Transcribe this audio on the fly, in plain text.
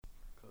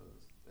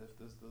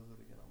this does it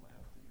again, I might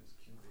have to use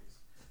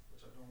Cubase,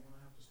 which I don't want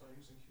to have to start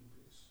using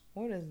Cubase.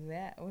 What is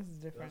that? What's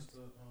the difference?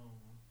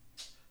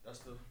 That's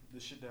the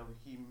shit that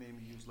he made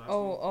me use last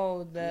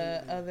week.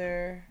 The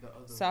other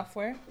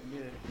software?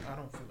 Yeah, I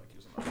don't feel like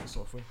using other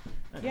software.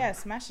 Anyway. Yeah,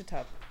 smash it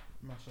up.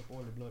 Mash up all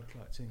the blood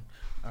clot team.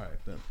 All right,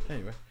 then.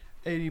 Anyway,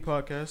 AD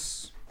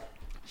Podcast.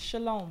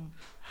 Shalom.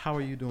 How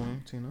are you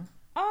doing, Tina?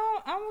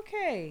 Oh, I'm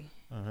okay.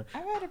 All right.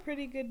 I've had a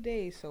pretty good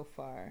day so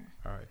far.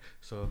 All right.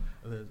 So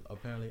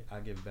apparently I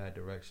give bad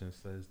directions,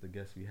 says the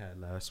guest we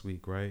had last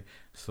week, right?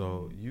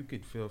 So you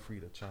could feel free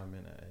to chime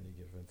in at any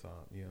given time.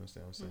 You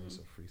understand what I'm saying? It's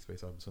a free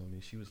space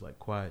opportunity. She was like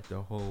quiet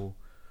the whole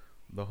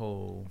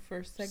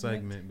first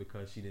segment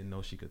because she didn't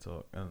know she could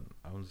talk, and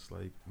I was just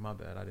like, my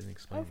bad, I didn't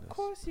explain this. Of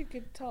course you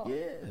could talk.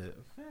 Yeah,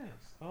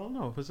 fast. I don't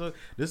know. So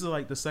this is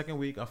like the second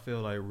week I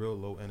feel like real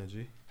low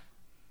energy.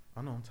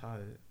 I know I'm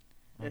tired.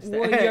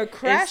 Well, you're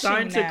crashing. It's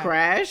starting now. to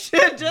crash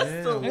just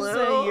a So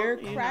little. you're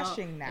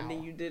crashing now. And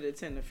then you did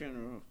attend the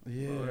funeral.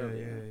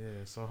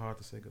 Yeah. It's so hard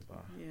to say goodbye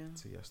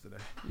to yesterday.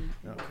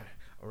 Okay.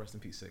 Oh, rest in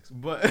peace, 6.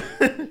 But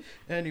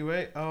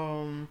anyway,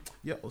 I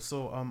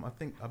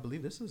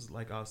believe this is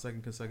like our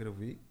second consecutive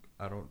week.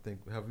 I don't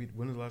think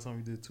when was the last time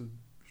we did 2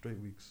 straight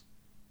weeks?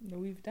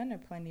 We've done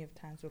it plenty of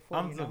times before.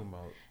 I'm talking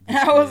about.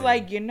 I was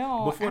like,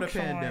 before the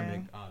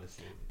pandemic,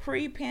 honestly.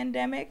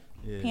 Pre-pandemic,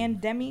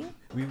 pandemic.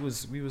 We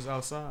was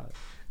outside.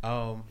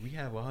 We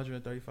have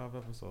 135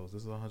 episodes.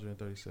 This is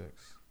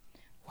 136.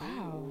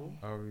 Wow.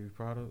 Are we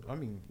proud of? I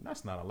mean,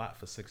 that's not a lot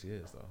for 6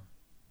 years though.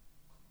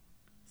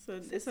 So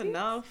it's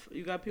enough.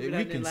 You got people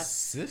that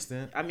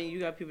consistent. I mean, you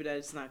got people that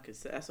it's not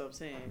consistent. That's what I'm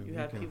saying. You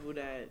have people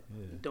that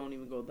don't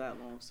even go that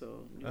long.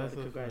 So you got to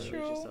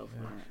congratulate yourself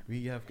on that.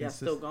 We have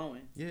still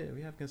going. Yeah,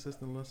 we have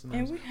consistent listeners.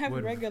 And we have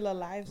regular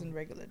lives and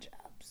regular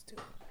jobs too.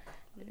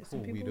 There's some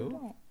people who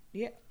don't.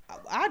 Yeah,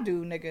 I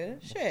do,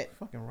 nigga. Shit.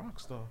 Fucking rock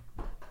star.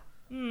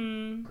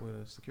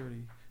 With a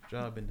security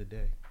job in the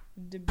day.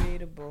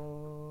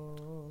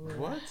 Debatable.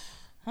 What?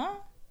 Huh?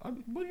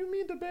 What do you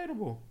mean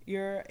debatable?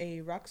 You're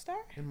a rock star?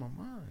 In my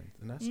mind.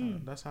 And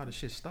that's how the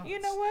shit starts.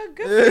 You know what?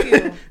 Good for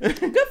you.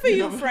 Good for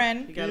you,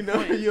 friend.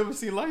 You ever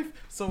see life?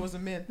 So as a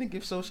man, think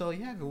if so shall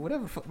you have it.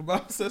 Whatever fuck the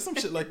Bible says, some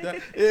shit like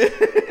that.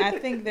 I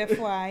think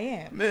therefore I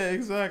am. Man,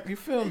 exactly. You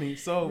feel me?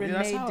 So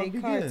that's how it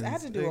begins. I had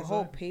to do a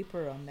whole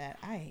paper on that.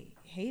 I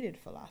hated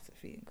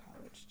philosophy in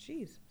college.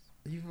 Jesus.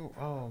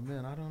 Oh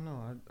man, I don't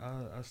know.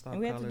 I stopped.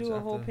 And we had to do a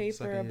whole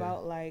paper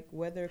about like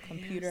whether a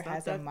computer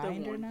has a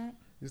mind or not.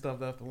 You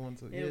stopped after 1,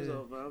 2. It was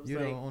over. I was you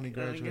like, don't only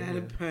graduate. I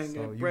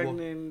got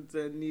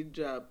pregnant, need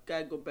job.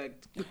 Gotta go back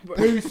to school.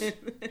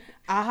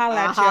 I'll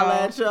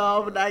holla at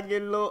y'all when I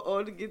get a little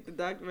older, get the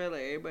document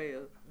like everybody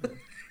else.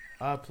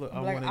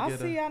 I'll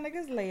see y'all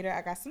niggas later.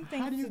 I got some things to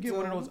do. How do you get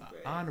one of those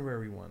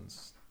honorary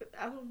ones?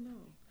 I don't know.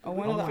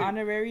 One of the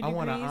honorary degrees? I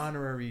want an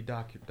honorary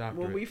doctorate.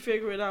 When we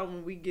figure it out,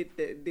 when we get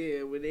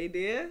there, when they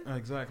there.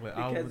 Exactly.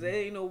 Because there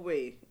ain't no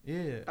way.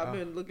 Yeah. I've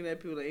been looking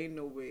at people, there ain't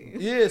no way.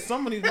 Yeah,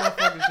 some of these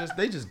motherfuckers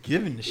they just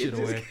giving the shit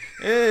away.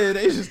 Yeah,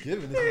 they just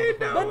giving this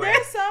motherfucker away. But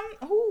there's some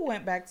who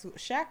went back to,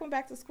 Shaq went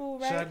back to school,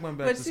 right? Shaq went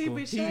back to school.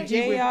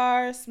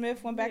 J.R.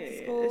 Smith went back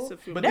to school.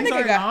 But these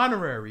aren't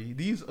honorary.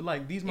 These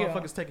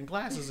motherfuckers taking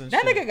classes and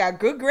shit. That nigga got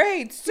good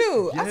grades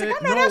too. I was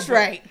like, I know that's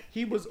right.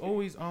 He was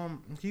always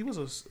he was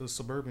a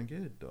suburban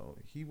kid though.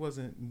 He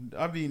wasn't.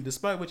 I mean,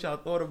 despite what y'all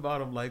thought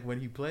about him, like when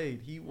he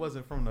played, he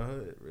wasn't from the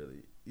hood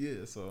really.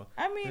 Yeah, so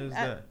I mean,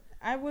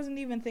 I wasn't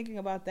even thinking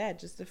about that.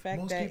 Just the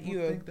fact that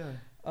you're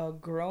a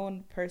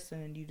grown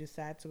person and you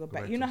decide to go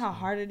back. You know how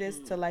hard it is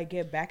to like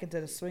get back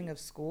into the swing of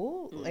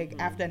school, like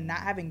after not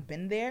having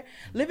been there,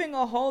 living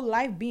a whole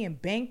life being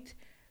banked.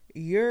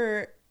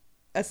 You're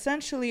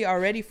essentially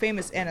already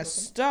famous and a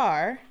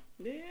star.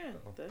 Yeah,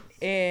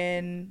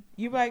 and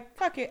you're like,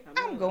 fuck it,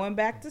 I'm going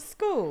back to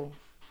school.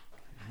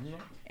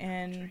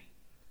 And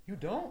you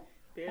don't?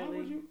 Barely. Why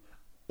would you?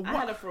 I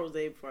had a froze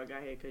before I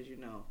got here because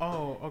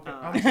Oh,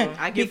 okay.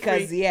 I get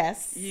because free,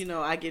 yes,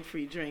 I get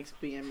free drinks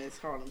being Miss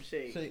Harlem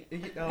Shake.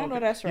 I know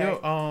that's right.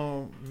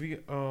 Yo,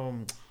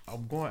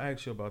 I'm going to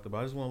ask you about that, but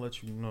I just want to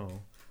let you know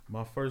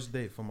my first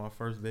date for my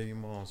first baby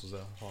moms was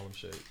at Harlem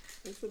Shake.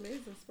 It's an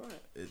amazing spot.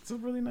 It's a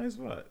really nice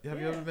spot. Have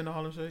you ever been to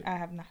Harlem Shake? I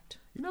have not.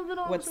 You never been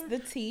to Harlem Shake?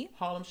 What's the tea?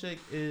 Harlem Shake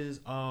is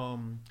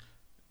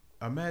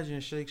imagine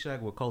Shake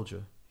Shack with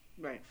culture.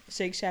 Right.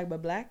 Shake Shack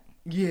but black.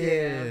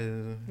 Yeah.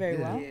 Very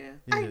well. Yeah.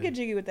 I can get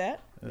jiggy with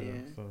that. Yeah.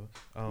 So,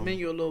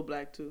 menu a little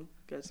black too.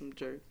 Got some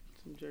jerk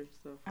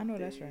stuff. I know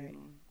that's right.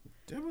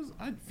 It was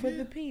for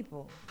the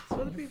people.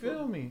 For the people.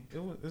 Feel me?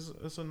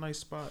 It's a nice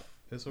spot.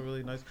 It's a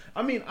really nice.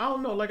 I mean, I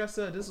don't know. Like I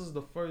said, this is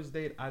the first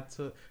date I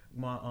took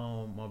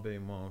my baby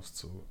moms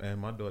to, and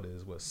my daughter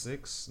is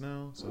 6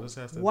 now. So this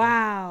has to.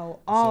 Wow!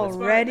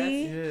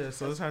 Already?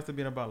 So this has to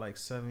be in about like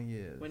 7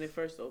 years. When it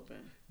first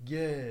opened.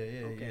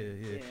 Yeah.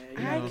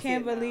 I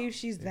can't believe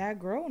she's that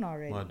grown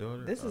already. My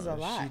daughter. This is a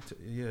lot.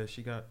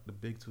 She got the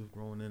big tooth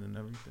growing in and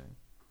everything.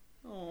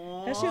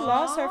 Aww. Has she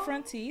lost her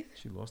front teeth?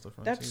 She lost her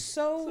front teeth. teeth.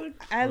 So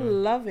I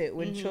love it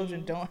when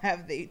children don't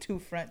have the 2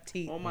 front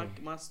teeth. All my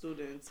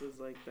students is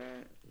like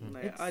that.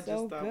 Like, it's I just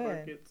so stopped good.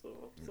 working,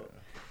 so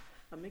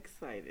I'm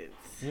excited.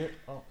 Yeah.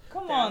 Oh.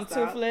 Come on,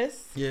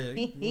 Toothless. Yeah.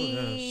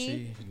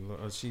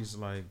 She's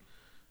like,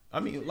 I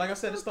mean, like I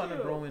said, it's starting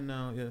to grow in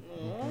now. Yeah.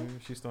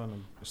 She's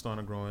starting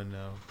to grow in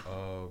now.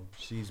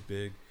 She's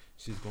big.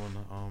 She's going to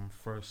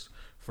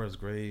first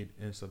grade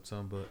in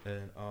September,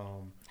 and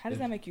how does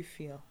that make you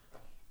feel?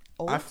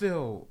 Old? I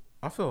feel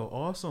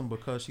awesome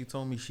because she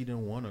told me she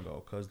didn't want to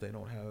go because they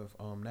don't have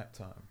nap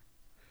time.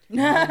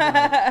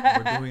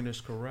 We're doing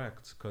this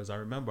correct, because I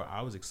remember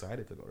I was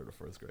excited to go to the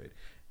first grade,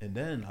 and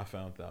then I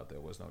found out there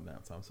was no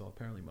nap time. So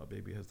apparently my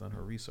baby has done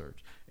her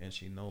research and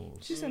she knows.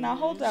 She said, "Now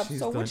hold up.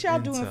 So what y'all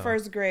do in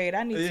first grade?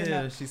 I need to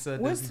know." She said,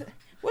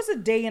 What's a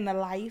day in the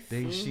life?"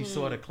 She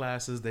saw the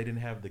classes. They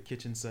didn't have the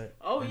kitchen set.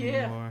 Oh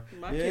anymore.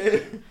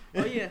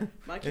 Yeah,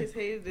 my kids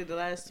hated it the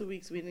last 2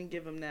 weeks. We didn't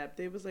give them nap.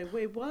 They was like,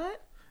 "Wait,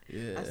 what?"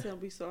 Yeah. I said,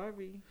 "We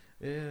sorry."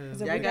 Yeah,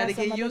 y'all gotta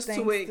get used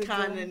to it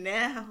kind of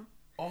now.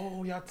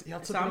 Oh, y'all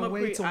took it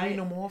away to wean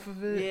them off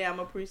of it? Yeah, I'm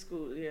a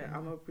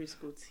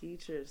preschool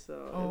teacher, so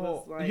it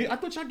was like... I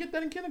thought y'all get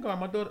that in kindergarten.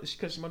 My daughter,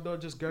 because my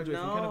daughter just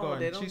graduated from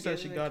kindergarten. She said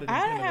she got it in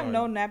kindergarten. I didn't have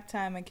no nap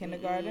time in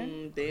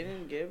kindergarten. They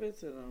didn't give it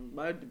to them.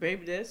 My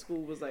baby, that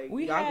school was like,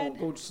 y'all gonna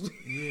go to sleep.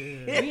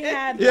 Yeah. We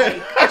had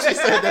she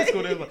said that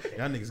school, they was like,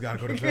 y'all niggas gotta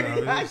go to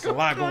bed. There's a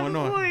lot going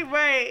on.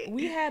 Right.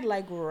 We had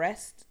like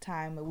rest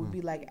time. It would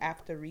be like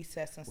after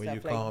recess and stuff.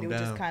 Like they would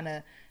just kind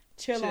of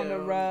chill on the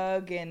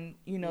rug, and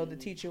the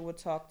teacher would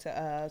talk to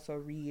us or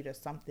read or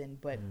something,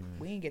 but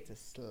we didn't get to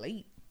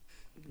sleep.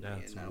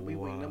 We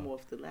weaned them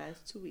off the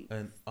last 2 weeks.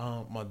 And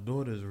my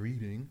daughter's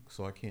reading,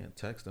 so I can't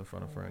text in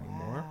front of her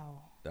anymore.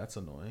 That's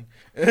annoying.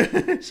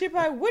 She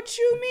probably, what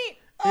you mean?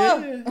 Oh,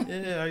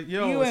 yeah.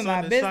 Yo, you in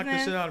my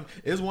business. Shit out of me.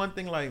 It's one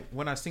thing, like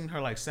when I seen her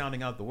like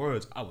sounding out the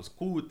words, I was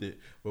cool with it,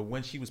 but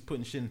when she was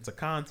putting shit into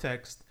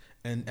context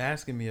and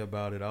asking me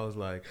about it, I was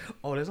like,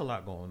 "Oh, there's a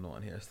lot going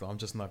on here, so I'm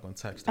just not gonna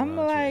text her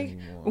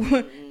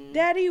anymore."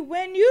 Daddy,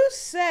 when you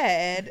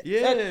said,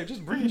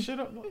 just bring shit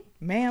up,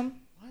 ma'am.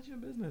 Why's your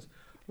business?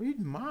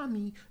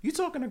 Mommy, you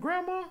talking to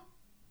grandma?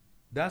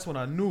 That's when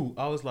I knew.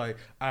 I was like,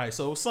 all right,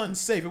 so something's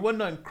safe. It wasn't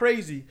nothing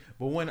crazy,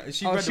 but when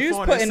she read the phone, she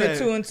was putting the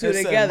 2 and 2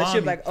 together. She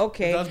was like,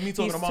 okay, he's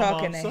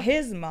talking to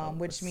his mom,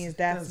 which means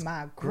that's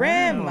my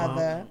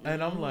grandmother.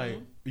 And I'm like,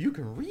 you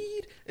can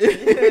read?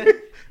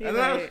 And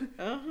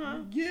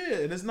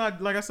and it's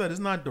not, like I said, it's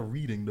not the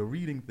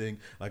reading thing.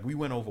 Like, we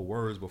went over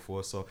words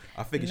before, so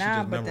I figured she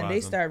just memorized them. But then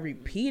they start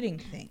repeating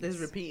things. It's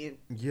repeating.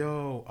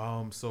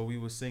 Yo, so we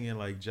were singing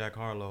like Jack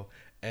Harlow,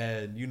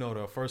 and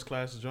the first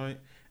class joint.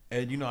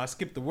 And I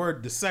skipped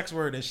the sex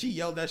word, and she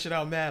yelled that shit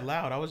out mad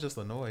loud. I was just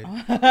annoyed.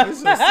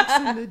 It's a 6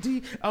 in the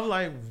D. I'm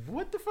like,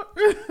 what the fuck?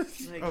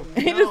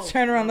 He just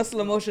turned around in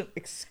slow motion.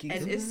 Excuse me.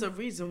 And it's the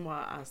reason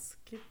why I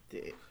skipped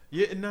it.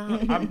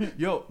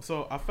 Yeah,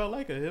 so I felt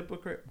like a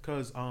hypocrite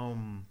because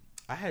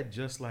I had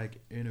just like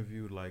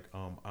interviewed like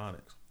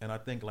Onyx, and I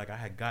think like I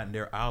had gotten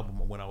their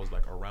album when I was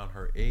like around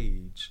her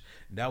age.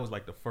 And that was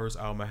like the first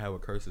album I had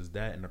with Curses.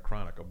 That and The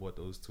Chronic. I bought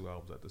those 2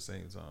 albums at the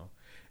same time,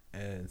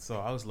 and so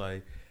I was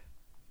like,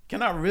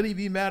 can I really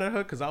be mad at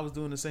her? Because I was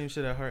doing the same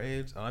shit at her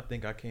age. And I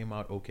think I came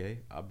out okay,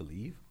 I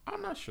believe.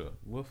 I'm not sure.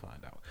 We'll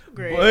find out.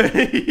 Great. But,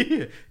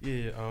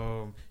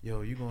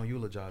 yo, you going to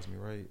eulogize me,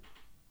 right?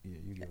 Yeah,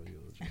 you give a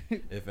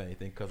eulogy, if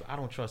anything, because I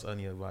don't trust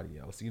anybody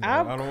else.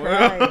 I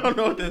don't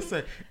know what to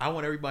say. I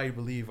want everybody to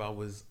believe I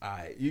was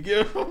You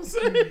get what I'm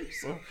saying?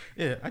 So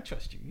yeah, I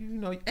trust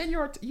you.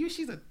 And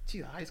she's a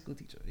high school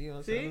teacher. You know what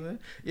I'm saying?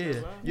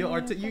 Yeah,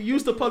 you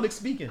used to public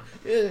speaking.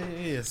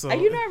 Yeah. So I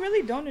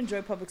really don't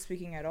enjoy public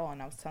speaking at all.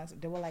 And I was telling them,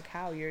 they were like,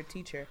 "How, you're a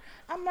teacher?"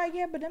 I'm like,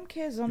 "Yeah, but them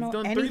kids don't know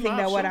anything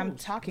about what I'm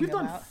talking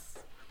about."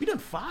 We done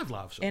 5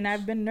 live shows, and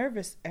I've been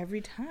nervous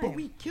every time. But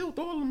we killed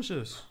all of them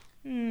shits.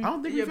 I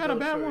don't think we've had a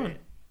bad one.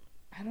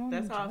 I don't.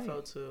 That's how I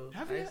felt too.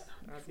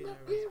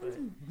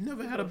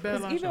 Never had a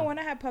bad live show. Even when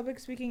I had public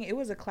speaking, it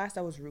was a class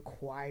that was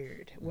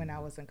required when I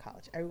was in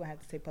college. Everyone had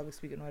to take public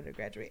speaking in order to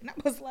graduate, and I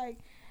was like,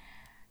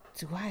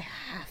 "Do I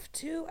have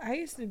to?" I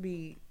used to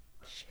be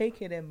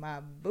shaking in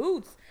my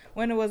boots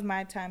when it was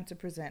my time to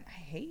present.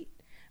 I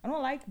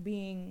don't like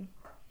attention.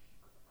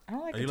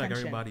 Are you like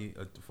everybody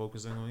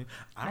focusing on you?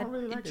 I don't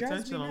really like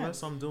attention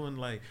unless I'm doing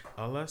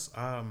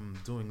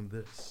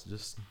this,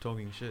 just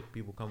talking shit.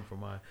 People come for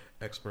my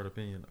expert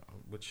opinion,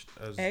 which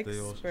as they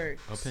also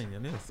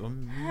opinion is.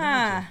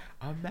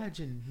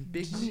 Imagine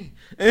big me.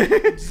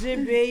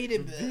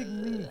 Debatable. Big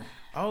me.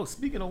 Oh,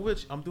 speaking of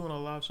which, I'm doing a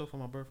live show for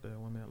my birthday. A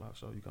 1-man live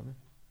show. You coming?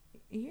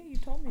 Yeah, you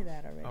told me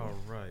that already. All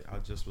right, I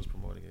just was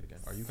promoting it again.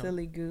 Are you coming?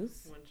 Silly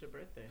goose. When's your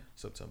birthday?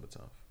 September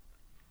 10th.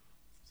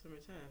 September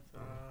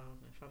 10th.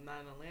 If I'm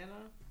not in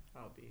Atlanta,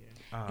 I'll be here.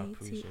 I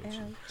appreciate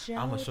you.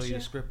 I'm gonna show you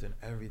the script and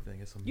everything.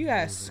 It's amazing. You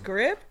got a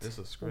script? It's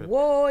a script.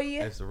 Whoa,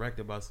 It's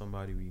directed by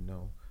somebody we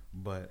know.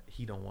 but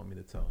he don't want me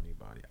to tell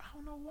anybody. I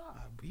don't know why.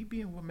 He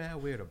being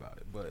mad weird about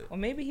it, but or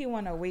maybe he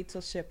want to wait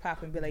till shit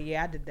pop and be like,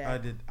 yeah, I did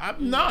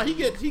that. Nah,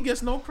 he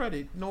gets no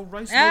credit, no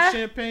rice, no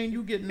champagne.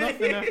 You get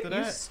nothing after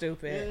that. You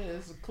stupid. Yeah,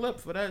 it's a clip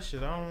for that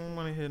shit. I don't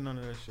want to hear none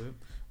of that shit.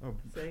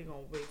 So he gonna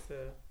wait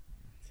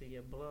to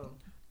get blown.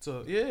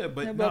 So yeah,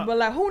 but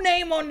like, who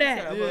name on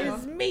that? Yeah.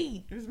 It's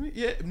me. It's me.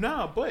 Yeah,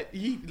 nah, but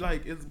he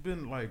like it's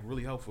been like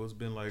really helpful. It's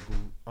been like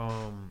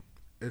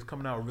it's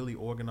coming out really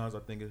organized. I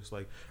think it's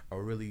like a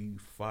really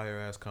fire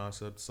ass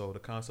concept. So the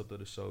concept of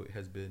the show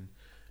has been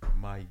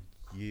my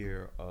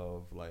year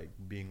of like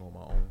being on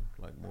my own,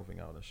 like moving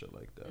out and shit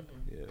like that.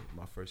 Mm-hmm. Yeah,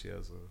 my first year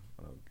as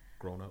a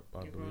grown up.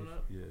 I believe. Grown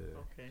up? Yeah.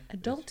 Okay.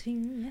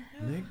 Adulting.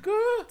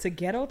 Nigga. To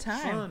ghetto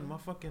time. Son, my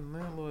fucking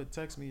landlord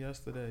texted me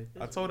yesterday.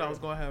 I told her I was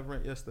gonna have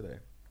rent yesterday.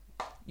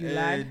 You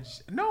lied?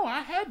 No,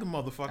 I had the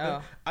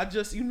motherfucker. Oh. I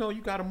just,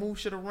 you gotta move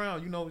shit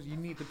around. You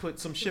need to put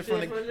some shit from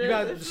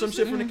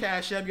the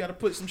cash app. You gotta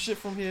put some shit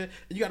from here.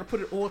 And you gotta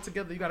put it all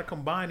together. You gotta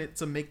combine it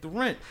to make the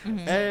rent.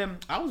 Mm-hmm.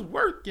 And I was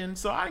working,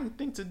 so I didn't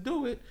think to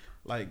do it.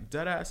 Like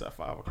dead ass at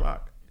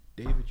 5:00.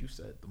 David, you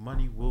said the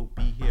money will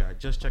be here. I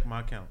just checked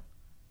my account.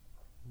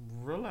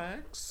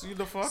 Relax. You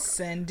the fuck?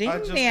 Sending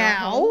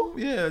now.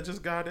 Yeah,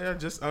 just got there.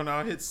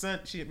 I hit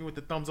send. She hit me with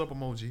the thumbs up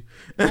emoji.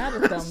 Not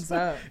a thumbs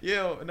up.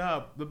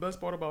 Yeah, the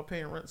best part about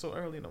paying rent so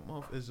early in the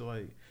month is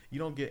like you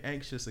don't get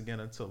anxious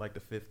again until like the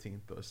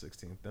 15th or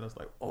 16th. Then it's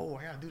like, oh,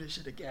 I gotta do this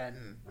shit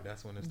again.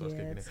 That's when it starts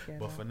kicking in.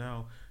 But for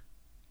now,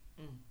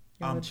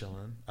 I'm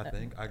chilling. I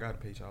think I gotta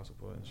pay child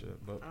support and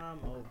shit, but I'm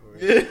over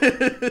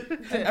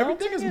it.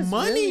 Everything is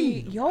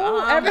money.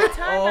 Really, every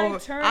time I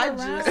turn around,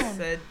 I just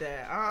said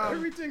that.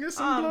 Everything is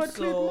some blood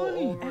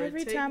clean money.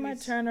 Every time I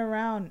turn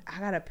around, I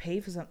gotta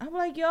pay for something. I'm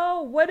like,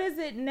 yo, what is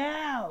it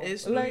now?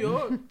 It's New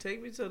York.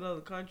 Take me to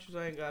another country so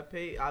I ain't gotta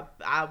pay.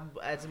 I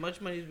as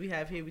much money as we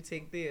have here, we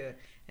take there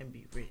and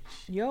be rich.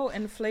 Yo,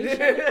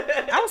 inflation.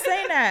 I was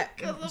saying that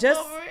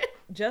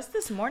just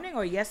this morning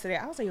or yesterday.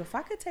 I was like, if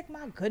I could take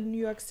my good New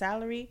York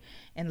salary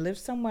and live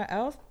somewhere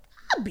else,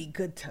 I'd be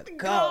good to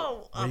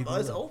go.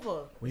 It's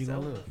over. Where you gonna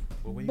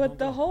live? But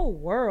the whole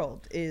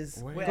world is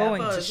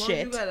going to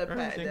shit.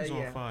 Everything's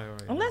on fire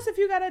right Unless if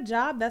you got a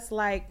job that's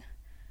like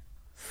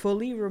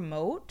fully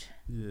remote.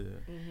 Yeah.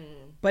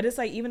 Mm-hmm. But it's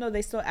like, even though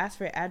they still ask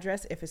for your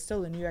address, if it's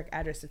still a New York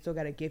address, it still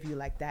got to give you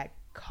like that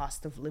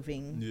cost of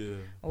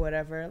living or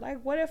whatever.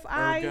 Like, what if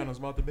Ariana's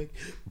about to make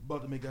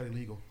that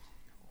illegal.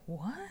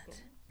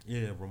 What?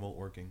 Yeah, remote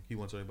working. He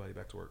wants everybody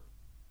back to work.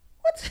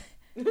 What?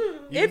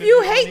 If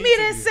you hate me,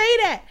 then say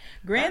that.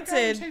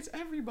 Granted, hates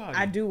everybody.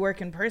 I do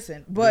work in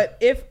person, but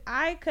if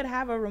I could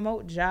have a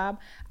remote job,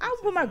 I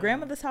would put my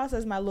grandmother's house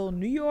as my little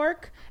New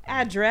York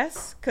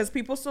address because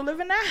people still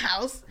live in that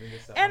house,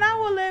 and I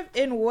will live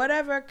in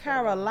whatever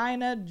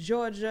Carolina,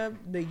 Georgia,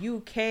 the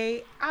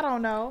UK. I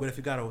don't know. But if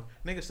you gotta,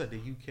 nigga said the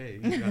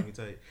UK, you got me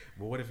tell you.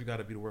 But what if you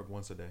gotta be to work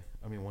once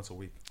a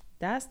week?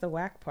 That's the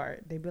whack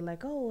part. They be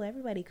like, oh,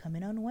 everybody come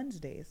in on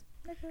Wednesdays.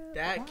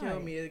 That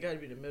killed me. It got to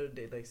be the middle of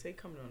the day. Like, say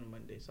coming on a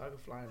Monday, so I can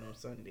fly in on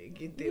Sunday,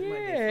 get there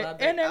Monday, fly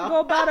back and then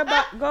out.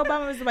 go by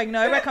my like,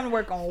 no, everybody come to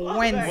work on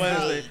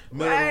Wednesday.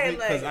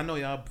 Because I know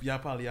y'all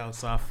probably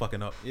outside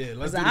fucking up. Yeah,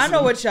 let's do this. I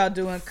know what y'all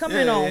doing. Come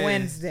in on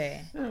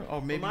Wednesday. Yeah.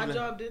 Or maybe when my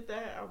job did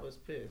that, I was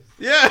pissed.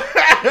 Yeah,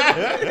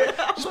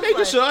 just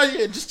making sure.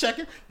 Yeah, just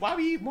checking. Why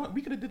we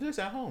could have did this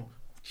at home.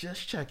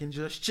 Just checking.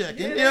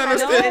 Yeah, you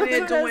understand? And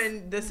then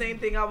doing the same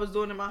thing I was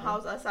doing in my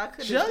house. I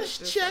could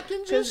just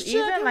checking. Because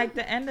even like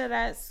the end of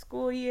that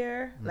school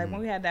year, like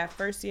when we had that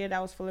first year that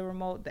was fully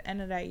remote, the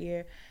end of that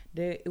year,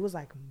 it was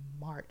like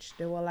March.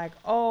 They were like,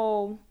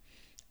 oh,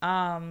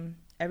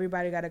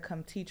 everybody got to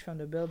come teach from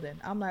the building.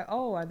 I'm like,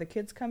 oh, are the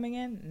kids coming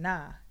in?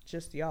 Nah,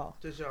 just y'all.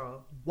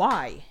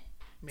 Why?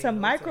 To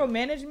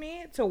micromanage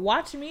me? To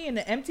watch me in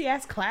the empty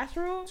ass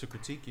classroom? To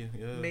critique you?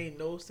 Yeah. Made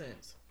no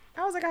sense.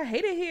 I was like, I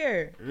hate it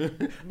here.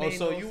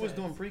 So you was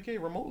doing pre-K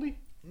remotely?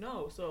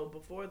 No. So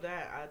before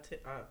that, I'll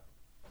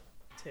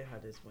tell you how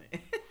this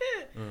went.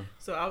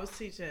 So I was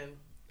teaching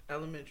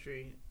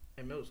elementary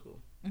and middle school.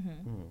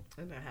 Mm-hmm.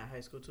 And I had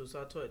high school too.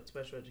 So I taught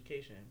special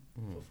education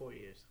for 4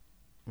 years.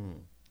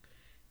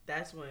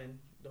 That's when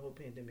the whole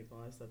pandemic and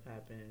all that stuff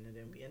happened. And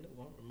then we ended up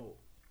going remote.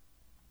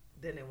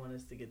 Then they want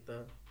us to get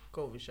the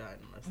COVID shot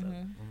and all that stuff.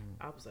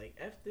 I was like,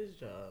 F this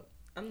job.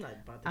 I'm not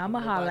about to get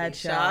nobody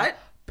shot.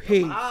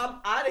 Peace. I'm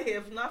out of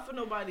here. Not for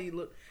nobody.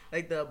 Look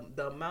like the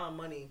amount of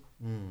money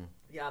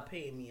y'all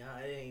paying me.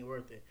 It ain't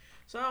worth it.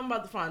 So I'm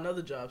about to find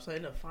another job. So I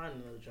ended up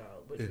finding another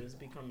job, which was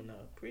becoming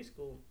a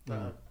preschool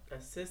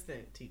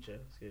assistant teacher.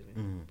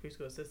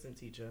 Preschool assistant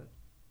teacher.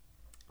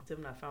 Then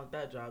when I found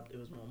that job, it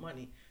was more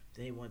money.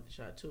 They wanted the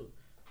shot too,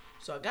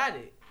 so I got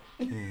it.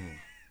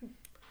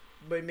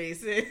 But it made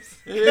sense.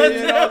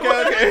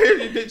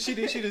 Okay. She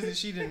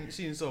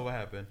didn't saw what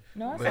happened.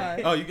 No, I saw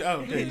it. Oh,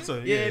 okay. So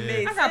it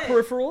made sense. I got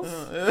peripherals.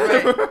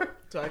 Right.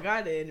 So I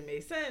got it, and it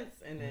made sense.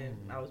 And then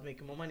I was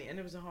making more money, and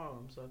it was in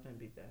Harlem, so I couldn't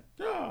beat that.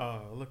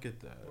 Oh, look at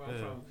that. Where I'm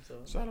from.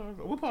 So. Shout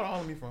out. What part of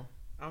Harlem you from?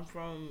 I'm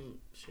from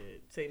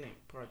St.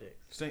 Nick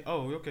Projects. Okay.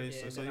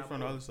 Yeah, so you're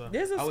from the other side.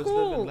 There's a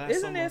school.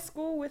 Isn't there a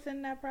school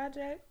within that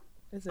project?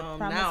 Is it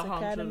Promise now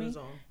Academy?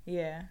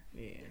 Yeah.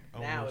 Yeah.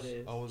 Now it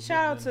is.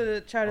 Shout out to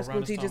the charter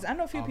school teachers. I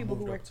know a few people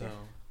who work there.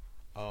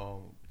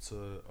 To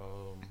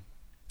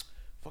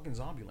fucking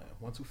Zombieland,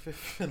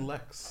 125th and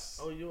Lex.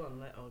 Oh, you on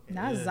Lex? Okay.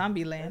 Not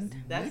Zombieland.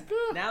 That's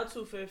now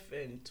 25th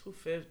and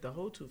 25th. The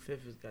whole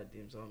 25th is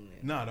goddamn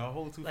Zombieland. Nah, the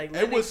whole 25th. Like,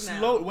 it was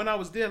slow when I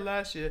was there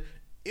last year.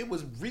 It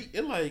was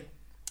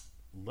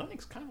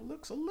Lennox kind of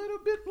looks a little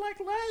bit like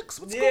Lex.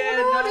 What's going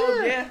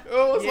on here? Yeah.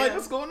 Oh, it's like,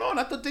 what's going on?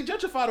 I thought they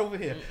gentrified over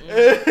here.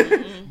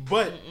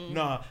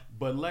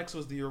 But Lex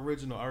was the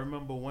original. I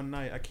remember one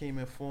night I came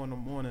in 4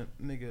 a.m.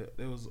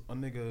 There was a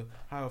nigga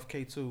high off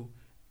K2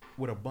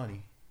 with a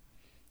bunny.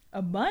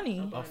 A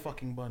bunny? A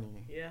fucking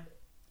bunny. Yeah.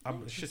 I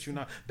shit you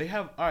not. They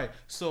have, all right,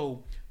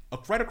 so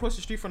right across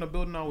the street from the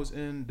building I was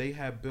in, they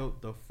had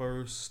built the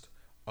first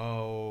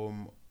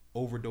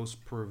overdose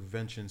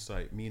prevention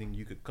site, meaning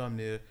you could come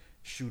there,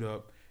 shoot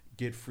up,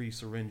 get free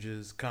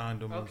syringes,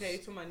 condoms. Okay,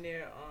 to my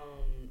near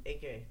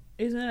AK.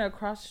 Isn't it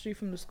across the street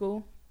from the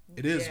school?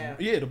 It is.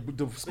 Yeah,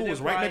 the school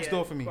is right next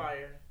door for me.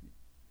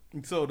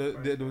 So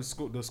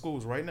the school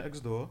was right next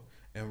door,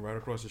 and right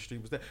across the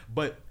street was that.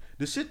 But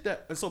the shit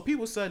so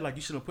people said like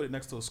you should have put it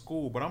next to a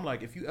school, but I'm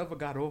like, if you ever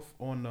got off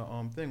on the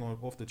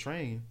off the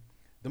train,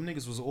 them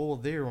niggas was all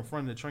there in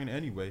front of the train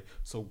anyway.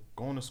 So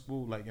going to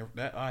school, like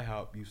that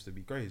IHOP used to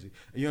be crazy.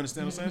 You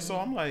understand what I'm saying? So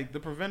I'm like, the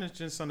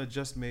prevention center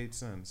just made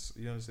sense.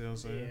 You understand what I'm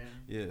saying?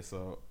 Yeah.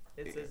 So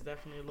it's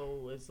definitely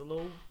low. It's a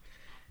low.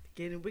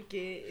 Getting wicked.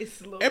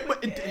 It's a low.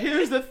 But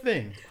here's the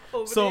thing.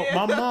 So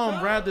my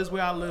mom rather is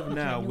where I live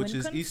now, which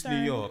is East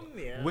New York,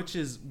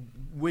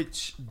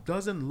 which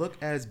doesn't look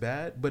as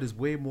bad, but is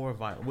way more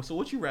violent. So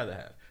what you rather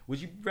have? Would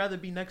you rather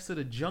be next to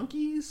the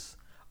junkies,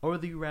 or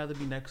would you rather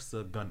be next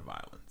to gun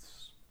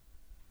violence?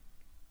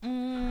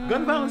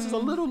 Gun violence is a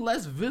little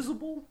less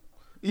visible.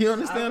 You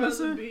understand what I'm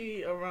saying? I'd rather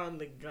be around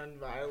the gun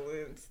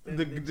violence than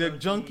the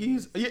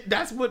junkies. Yeah,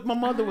 that's what my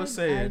mother was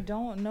saying. I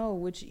don't know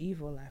which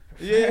evil I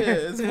prefer.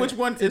 Yeah, it's which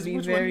one is to be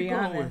which very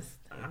one you honest.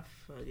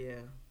 Yeah,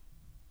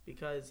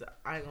 because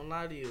I ain't gonna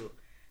lie to you.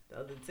 The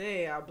other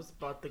day I was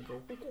about to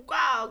go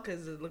wow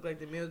because it looked like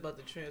the Mims about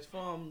to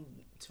transform,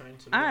 turn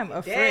to. I'm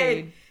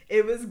afraid. Dead.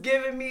 It was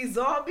giving me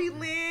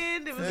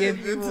Zombieland. It was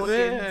giving me Walking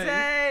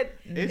Dead.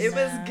 It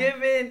was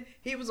giving.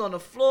 He was on the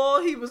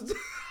floor. He was.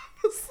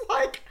 was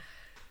like.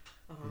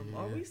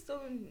 Are we still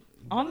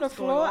on the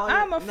floor?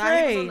 I'm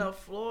afraid. He was on the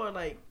floor,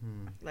 like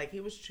he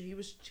was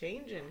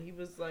changing. He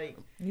was like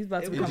he's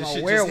about to become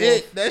a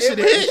werewolf. That shit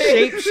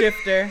hit.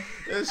 Shapeshifter.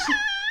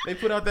 They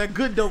put out that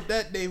good dope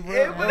that day, bro.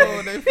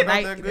 They put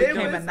out that good dope.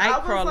 Became a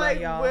nightcrawler, like,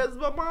 y'all. Where's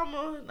my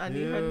mama? I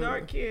need her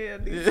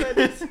Narcan.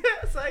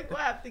 It's like what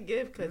I have to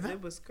give because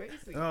it was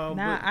crazy.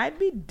 I'd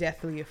be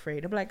deathly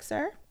afraid. I'm like,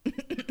 sir.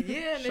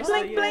 Yeah, and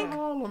blink, blink.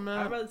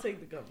 I'd rather take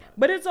the gun.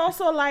 But it's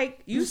also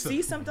like you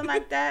see something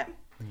like that.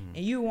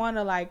 And you want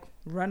to like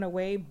run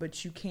away,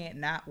 but you can't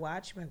not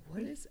watch. Like,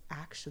 what is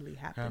actually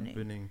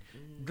happening?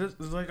 This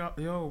is like,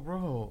 yo,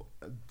 bro,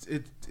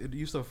 it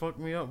used to fuck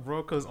me up,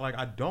 bro. Cause like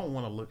I don't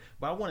want to look,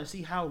 but I want to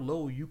see how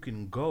low you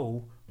can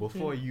go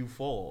before you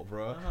fall,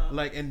 bro.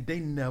 Like, and they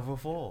never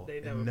fall.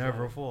 They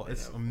never fall.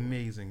 It's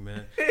amazing,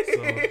 man.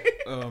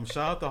 So, shout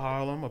out to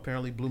Harlem.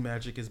 Apparently, Blue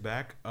Magic is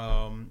back.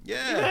 But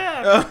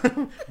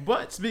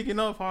speaking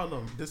of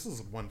Harlem, this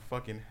is one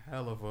fucking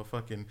hell of a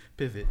fucking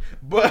pivot.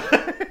 But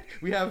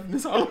we have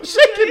Miss Harlem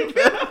Shake. We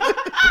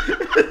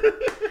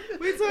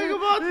talk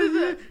about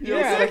this.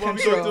 What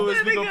we gonna do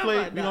is we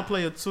gonna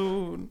play a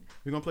tune.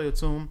 We're gonna play a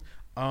tune.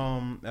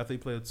 After you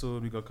play a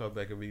tune, we gonna come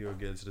back and we gonna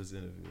get into this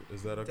interview.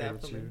 Is that okay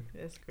with you?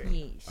 That's great.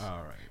 Yes.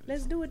 All right.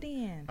 Let's do it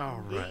then. All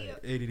right.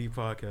 ADD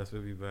Podcast.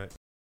 We'll be back.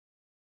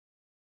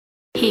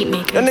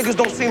 Y'all niggas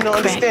don't seem to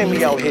understand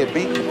me out here,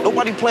 B.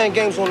 Nobody playing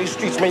games on these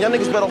streets, man. Y'all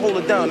niggas better hold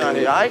it down out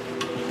here, all right?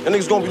 Y'all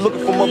niggas gonna be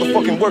looking for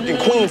motherfucking work in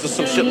Queens or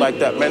some shit like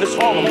that, man. It's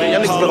Harlem, man.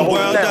 Y'all niggas better hold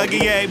it down.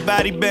 Dougie,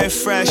 everybody been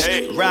fresh.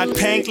 Hey. Rock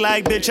pink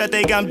like bitch, I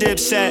think I'm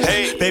Dipset.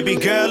 Hey. Baby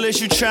girl,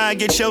 is you try and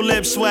get your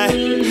lips wet?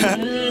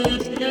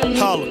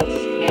 Harlem.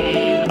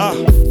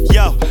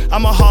 Yo,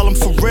 I'm a Harlem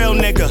for real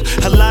nigga.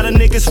 A lot of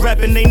niggas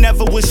rapping, they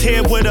never was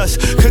here with us.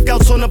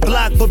 Cookouts on the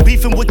block, but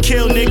beefing would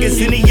kill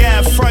niggas. In the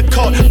yard, front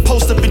court,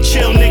 post up and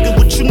chill, nigga.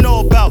 What you know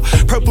about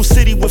Purple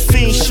City with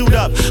fiends shoot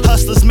up?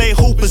 Hustlers made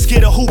hoopers,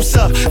 get a hoops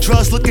up.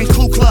 Drugs looking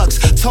Ku Klux,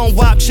 tone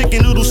wop,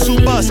 chicken noodle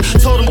soup us.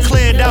 Told them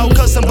cleared out,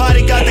 cause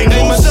somebody got their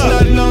moves up.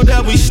 They must not know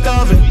that we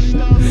starving.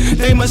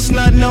 They must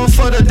not know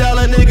for the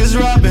dollar niggas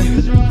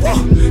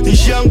robbing.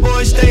 These young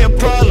boys, they a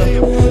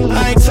problem.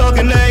 I ain't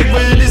talking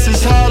everywhere, this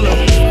is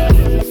Harlem.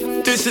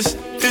 This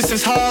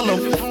is Harlem.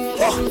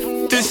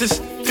 This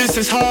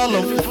is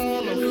Harlem.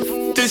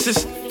 This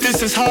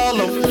is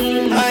Harlem.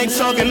 I ain't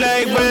talking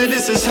everywhere,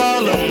 this is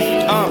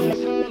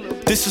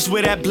Harlem. This is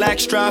where that black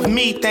strive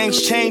meet.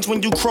 Things change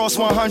when you cross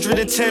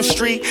 110th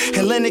Street.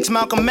 And Lennox,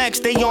 Malcolm X,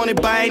 they on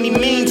it by any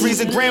means.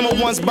 Reason Grandma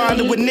once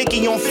bonded with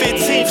Nikki on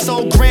 15th.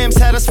 So Grams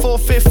had us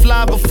 4-5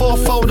 fly before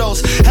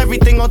photos.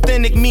 Everything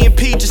authentic, me and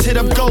P just hit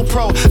up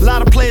GoPro. A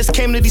lot of players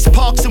came to these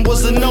parks and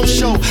was a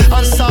no-show.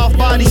 Unsolved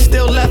bodies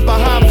still left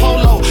behind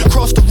Polo.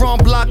 Crossed the wrong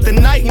block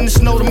tonight and the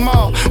snow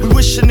tomorrow. We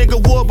wish a nigga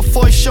would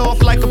before he show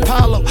off like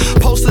Apollo.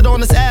 Posted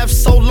on his abs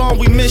so long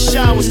we miss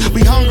showers.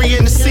 We hungry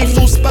in the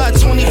seafood spot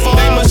 24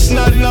 hours. They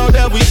must not know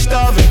that we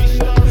starving.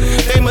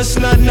 They must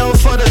not know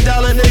for the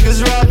dollar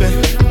niggas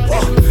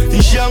robbing.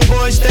 These young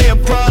boys, they a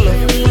problem.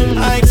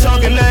 I ain't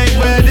talking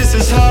everywhere, this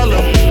is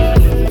Harlem.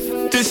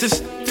 This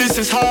is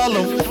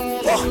Harlem.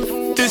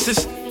 This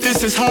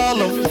is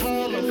Harlem.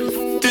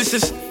 This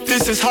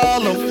is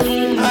Harlem.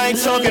 I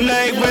ain't talking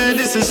everywhere,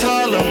 this is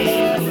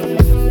Harlem.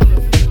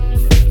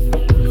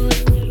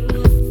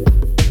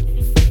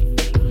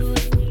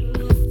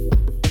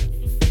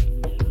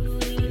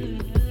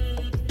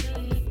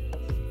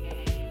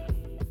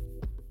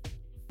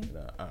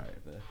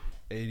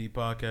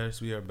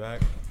 Podcast, we are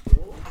back.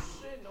 Oh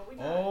shit, no we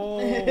not.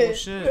 Oh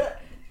shit.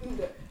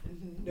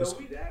 No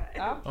we not.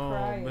 I'm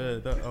crying.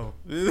 Man,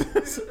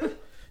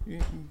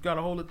 you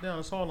gotta hold it down.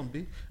 It's Harlem,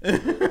 B.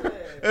 This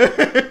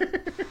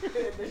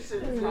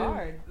shit is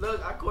hard.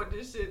 Look, I caught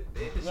this shit.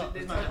 This No, shit it's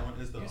didn't not touch. that one.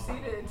 It's the You see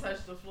it didn't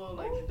touch the floor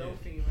like the dope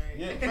fiend, right?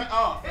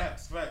 Yeah.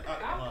 Facts. So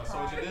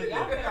what you did?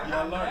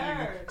 Yeah,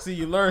 learn. See,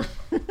 you learn.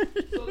 So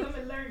let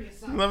me learn you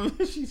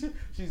something.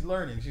 She's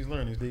learning. She's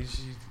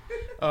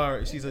all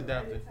right. She's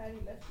adapting.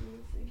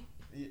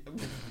 Yeah.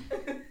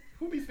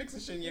 Who be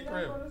fixing shit in your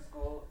crib? Go to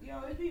school? Yo,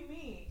 it be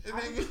me.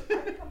 I be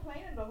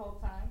complaining the whole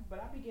time,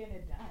 but I be getting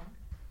it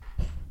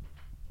done.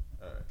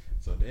 All right.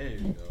 So there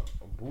you go.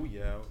 Oh,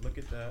 booyah. Look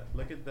at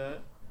that.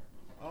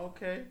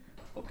 Okay.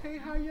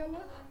 Hi,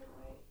 Yella.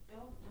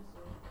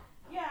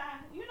 Yeah,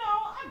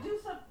 I do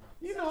some.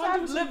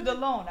 I've lived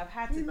alone. I've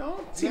had to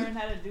learn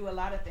how to do a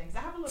lot of things. I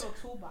have a little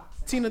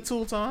toolbox. Tina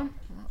Tool time.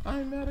 I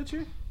ain't mad at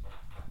you.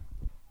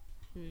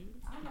 I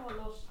know a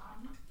little something.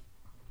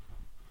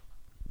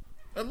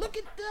 Look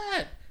at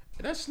that.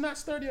 That's not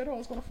sturdy at all.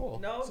 It's gonna fall.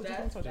 No, so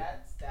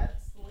that's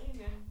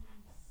leaning.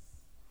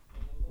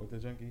 With the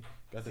junkie,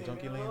 got the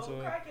junkie lean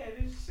to it.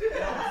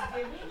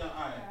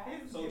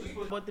 So just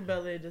put the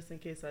belly just in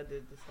case I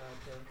did decide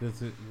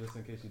to. Just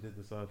in case you did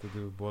decide to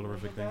do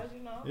boilerific thing.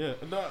 Yeah.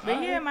 No,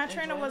 but yeah, my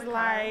trainer was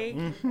like,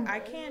 I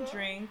can't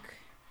drink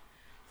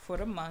for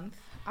the month.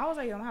 I was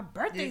like, yo, my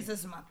birthday's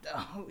this month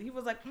though. He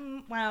was like,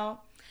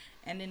 well,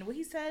 and then what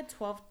he said,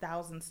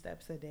 12,000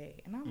 steps a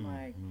day, and I'm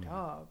like,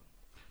 dog.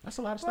 That's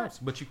a lot of steps,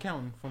 but you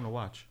counting from the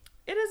watch.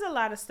 It is a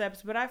lot of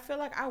steps, but I feel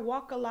like I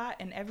walk a lot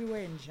and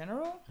everywhere in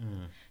general.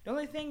 The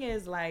only thing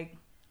is, like,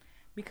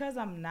 because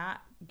I'm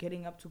not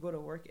getting up to go to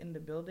work in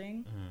the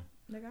building,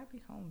 like, I be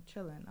home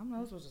chilling. I'm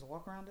not supposed to just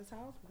walk around this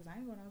house because I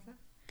ain't going outside.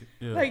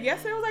 Yeah. Like,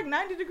 yesterday it was like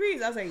 90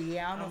 degrees. I was like,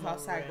 yeah, I don't know if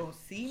outside gonna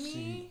see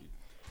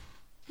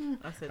me.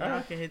 I said, now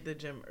I can hit the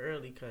gym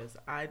early because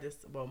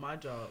my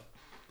job,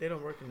 they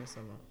don't work in the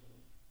summer.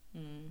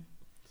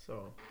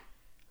 So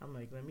I'm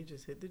like, let me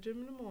just hit the gym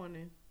in the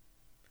morning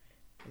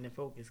and then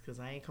focus because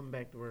I ain't coming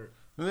back to work.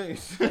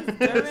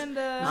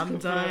 I'm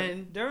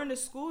done. During the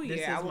school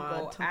year, I will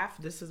go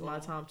after. This is my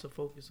time to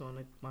focus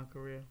on my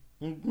career.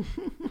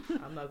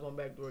 I'm not going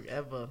back to work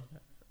ever.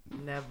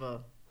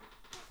 Never.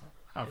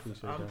 I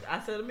appreciate that.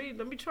 I said,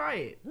 let me try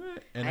it.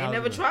 And I ain't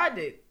never tried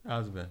it.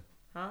 How's it been?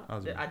 Huh?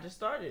 I just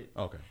started.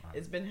 Okay. Right.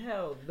 It's been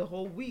held the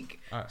whole week.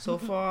 Right. So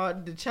far,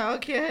 the child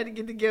care had to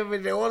get together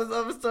and all this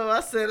other stuff. I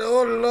said,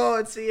 oh,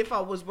 Lord. See, if I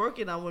was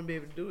working, I wouldn't be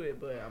able to do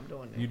it, but I'm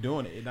doing it. You're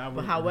doing it.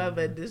 But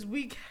however, this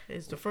week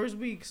is the first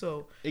week,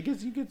 so. You get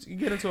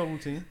into a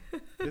routine.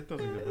 It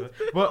doesn't get better.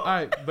 But, all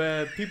right,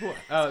 but people.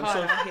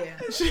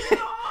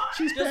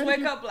 She's just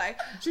wake up like.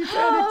 She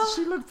panicked.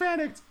 She looked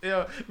panicked.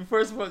 Yeah.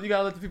 First of all, you got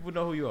to let the people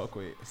know who you are,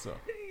 quick. So.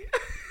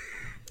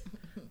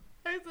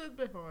 It's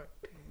been hard.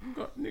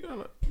 You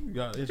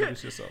gotta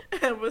introduce yourself.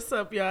 What's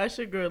up, y'all? It's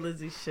your girl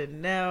Lizzy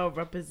Chanel,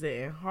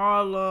 representing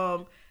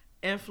Harlem,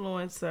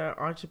 influencer,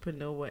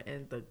 entrepreneur,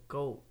 and the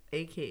GOAT,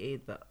 aka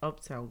the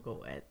Uptown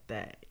GOAT at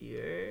that.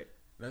 Yeah.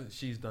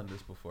 She's done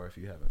this before. If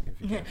you haven't,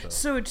 can't tell.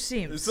 So it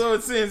seems. Yeah,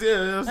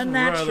 that's a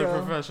natural,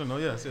 rather professional.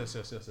 Yes.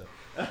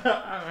 All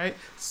right.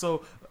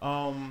 So,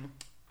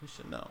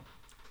 Chanel,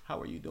 how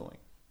are you doing?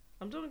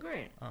 I'm doing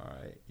great. All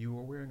right. You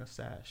were wearing a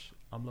sash.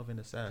 I'm loving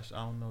the sash.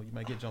 I don't know. You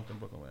might get jumped in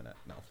Brooklyn wearing that.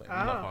 No, we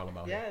love Harlem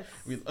out here.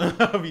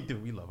 We do.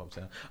 We love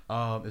Uptown.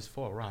 It's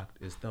for rock.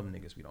 It's them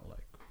niggas we don't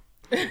like.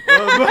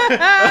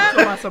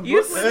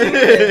 You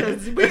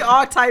stupid. We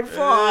are type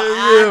 4.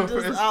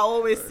 I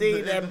always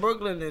say that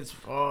Brooklyn is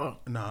 4.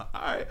 Nah.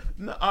 All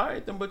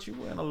right. Then, but you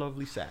wearing a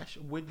lovely sash.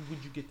 Where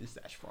would you get this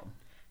sash from?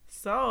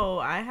 So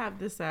I have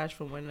this sash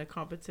from winning a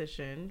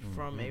competition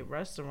from a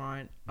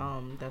restaurant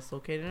that's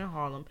located in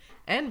Harlem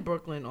and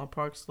Brooklyn on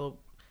Park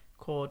Slope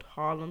called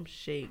Harlem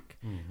Shake.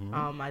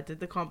 I did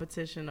the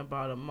competition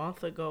about a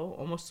month ago,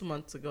 almost 2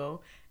 months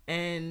ago,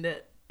 and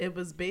it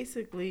was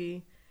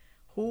basically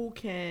who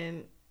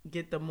can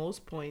get the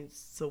most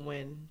points to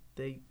win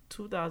the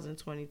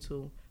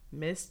 2022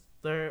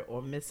 Mr.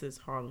 or Mrs.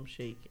 Harlem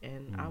Shake,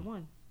 and I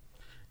won.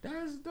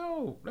 That's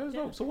dope. That's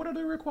dope. So what are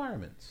the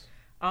requirements?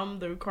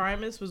 The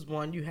requirements was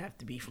one, you have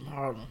to be from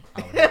Harlem.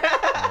 I would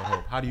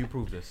hope. How do you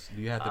prove this?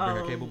 Do you have to bring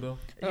a cable bill?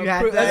 You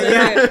have to,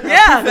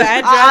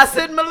 I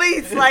sent my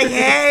lease like,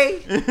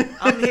 hey,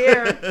 I'm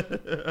here.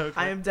 Okay.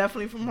 I am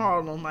definitely from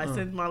Harlem. I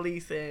sent my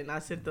lease and I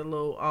sent the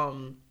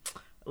little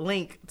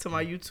link to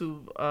my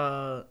YouTube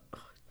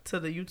to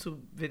the YouTube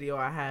video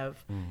I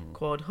have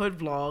called Hood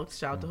Vlogs.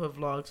 Shout out to Hood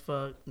Vlogs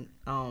for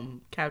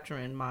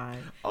capturing my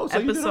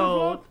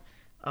episode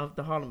of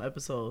the Harlem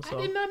episode. So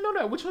I did not know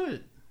that. Which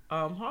hood?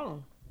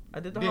 Harlem. I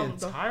did the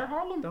entire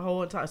Harlem? The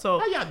whole entire. So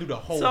how y'all do the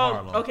whole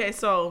Harlem? Okay,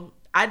 so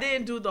I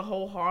didn't do the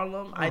whole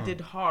Harlem. I did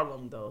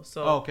Harlem though.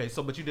 So okay,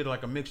 so but you did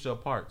like a mixture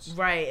of parts,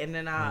 right? And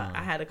then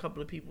I had a couple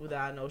of people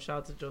that I know. Shout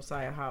out to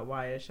Josiah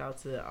Hotwire. Shout out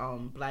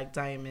to Black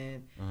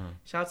Diamond.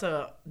 Shout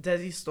out to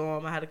Desi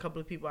Storm. I had a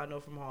couple of people I know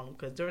from Harlem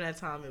because during that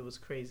time it was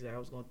crazy. I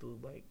was going through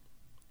like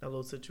a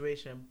little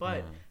situation,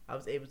 but I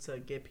was able to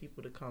get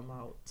people to come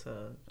out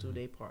to do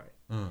their part.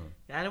 And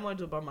I didn't want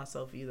to do it by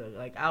myself either.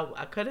 Like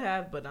I could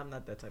have, but I'm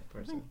not that type of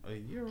person. A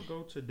year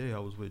ago today, I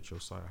was with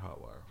Josiah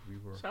Hotwire. We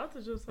were shout out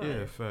to Josiah.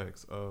 Yeah,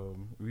 facts.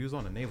 We was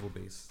on a naval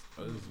base.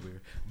 It was weird,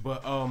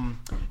 but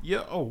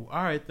yeah. Oh,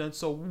 all right then.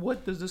 So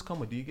what does this come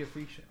with? Do you get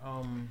free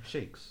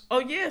shakes? Oh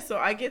yeah, so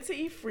I get to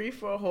eat free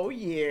for a whole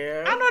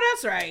year. I know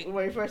that's right.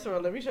 Wait, first of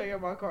all, let me show you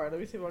my card. Let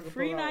me see if I can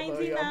free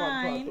 $99.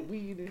 I'm about the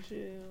weed and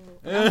shit.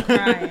 I'm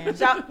crying.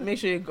 Make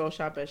sure you go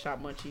shop at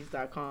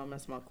shopmunchies.com.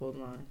 That's my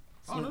clothing line.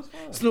 That's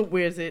fine. Snoop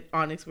wears it.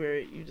 Onyx wear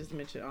it. You just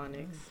mentioned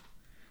Onyx.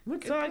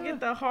 I get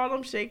the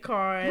Harlem Shake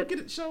card. Look at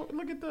it.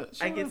 Look at the.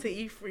 I get to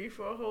eat free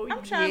for a whole year.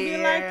 I'm trying to be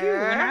like you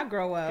when I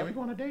grow up. Can we go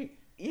on a date?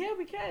 Yeah,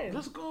 we can.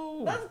 Let's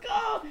go.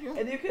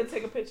 And you can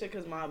take a picture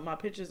because my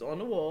picture's on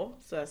the wall.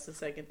 So that's the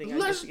second thing.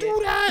 Let's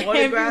do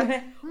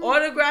that.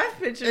 Autograph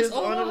pictures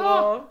on the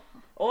wall.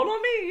 All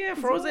on me. Yeah,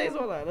 Froze's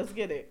all that. Let's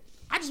get it.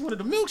 I just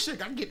wanted a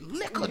milkshake. I can get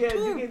liquor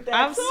too. Get that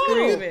I'm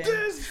screaming.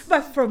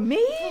 But for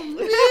me?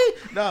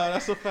 No,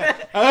 that's a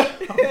fact.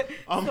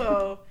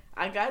 So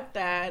I got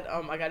that.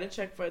 I got a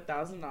check for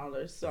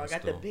 $1,000. So I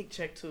got the big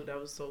check too.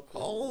 That was so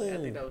cool. I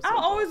think that was so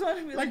cool. always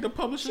wanted to be like the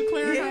publishing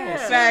clearinghouse.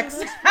 Yeah.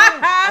 Facts.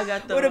 I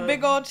got with a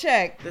big old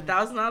check. The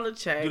 $1,000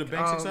 check. Do the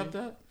banks accept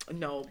that?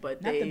 No,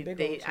 but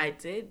I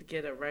did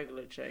get a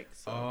regular check.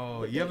 So.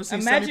 Oh, you ever seen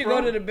Imagine Semi-Pro?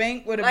 you go to the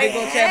bank with a big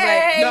old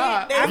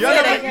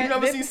check. You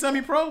never seen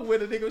Semi-Pro where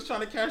the nigga was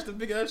trying to cash the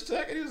big ass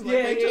check and he was like,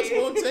 "They just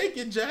won't take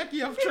it,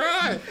 Jackie. I've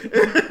tried."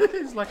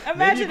 He's like,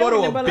 "Imagine you go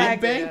to a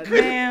big bank."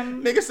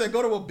 Nigga said,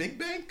 "Go to a big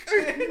bank."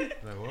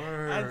 Like,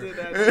 word. I did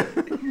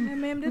that. Hey,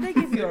 ma'am, did they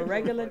give you a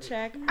regular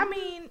check? I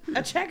mean,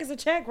 a check is a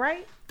check,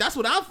 right? That's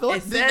what I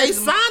thought. They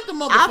signed the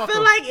motherfucker. I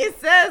feel like it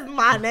says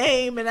my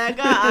name and I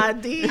got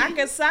ID. I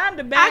can sign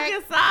the back. I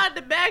can sign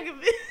the back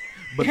of it.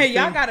 But hey,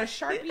 y'all got a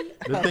Sharpie?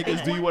 The thing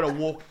is, do you want to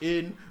walk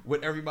in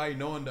with everybody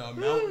knowing the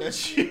amount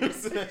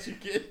that you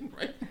getting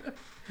right now?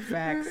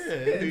 Facts.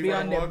 Yeah, be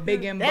on there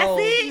big and bold.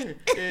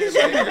 That's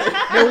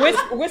it. They're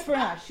whispering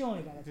out. She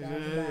only got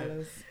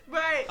 $1,000.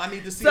 Right. I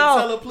need to see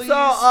teller, please. So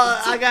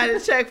I got a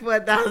check for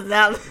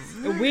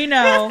 $1,000. We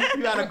know.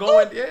 You gotta go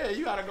in. Yeah,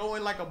 you gotta go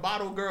in like a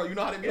bottle girl. You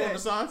know how they be on the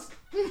signs.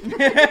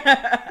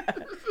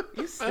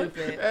 You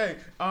stupid. Hey,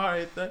 all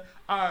right then.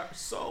 All right,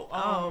 so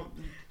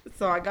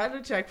I got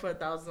a check for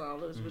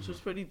 $1,000, which was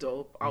pretty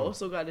dope. I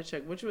also got a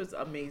check, which was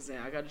amazing.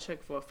 I got a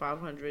check for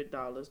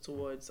 $500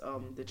 towards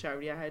the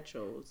charity I had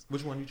chose.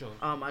 Which one you chose?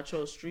 I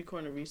chose Street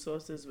Corner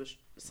Resources with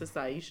Sister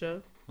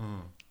Aisha.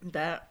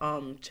 That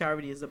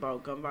charity is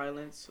about gun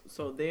violence.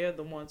 So they're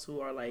the ones who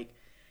are like,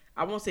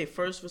 I won't say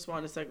first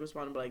responder, second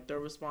responder, but like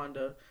third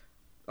responder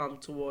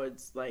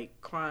towards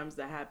like crimes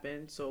that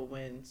happen. So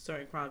when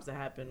certain crimes that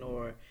happen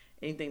or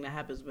anything that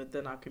happens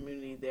within our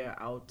community, they're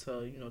out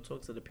to,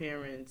 talk to the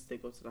parents. They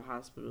go to the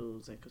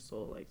hospitals and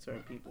console like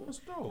certain people. That's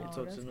dope. And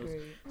talk to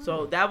news.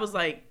 So that was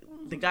like,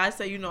 the guy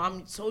said,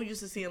 I'm so used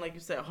to seeing, like you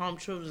said, Harlem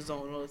Children's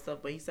Zone and all that stuff.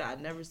 But he said, I'd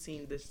never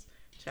seen this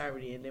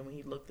charity. And then when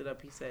he looked it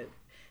up, he said,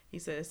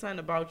 it's something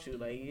about you.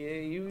 Like,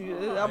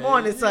 I'm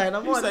on this side.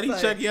 I'm on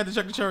this side. He had to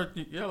check the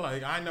charity. Yeah,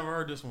 like, I never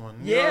heard this one.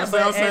 You know what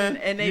I'm saying?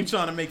 And you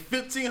trying to make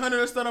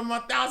 $1,500 instead of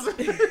my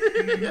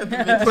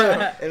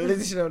 $1,000. And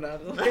Lizzy Chanel now.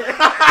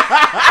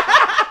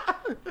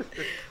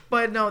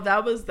 But no,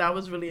 that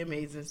was really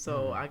amazing.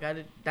 So I got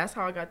it. That's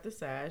how I got the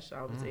sash.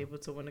 I was able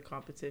to win the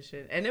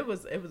competition, and it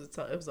was a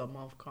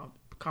month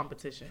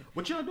competition.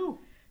 What y'all do?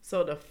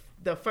 So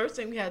the first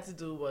thing we had to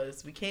do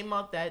was we came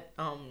out the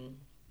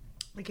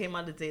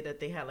day that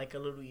they had like a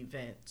little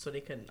event so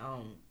they can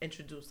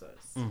introduce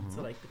us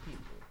to like the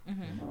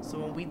people. So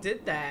when we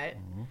did that,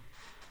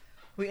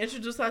 we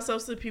introduced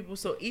ourselves to the people.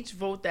 So each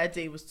vote that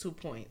day was 2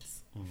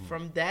 points.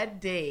 From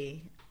that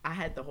day, I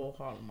had the whole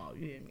Harlem out.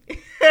 You hear me?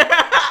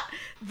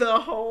 The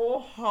whole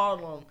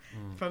Harlem.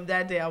 From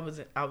that day, I was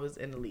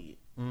in the lead.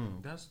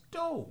 That's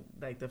dope.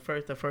 Like the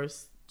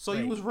first. So like,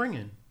 you was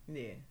ringing.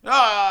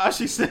 Yeah.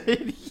 She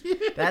said. Yeah.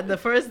 That the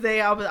first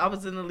day I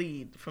was in the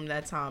lead from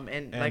that time,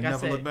 and like I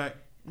said, never look back.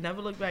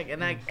 Never look back,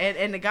 and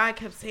and the guy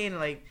kept saying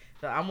like,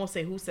 I won't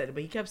say who said it,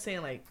 but he kept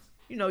saying like,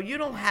 you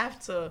don't have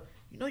to,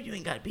 you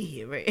ain't gotta be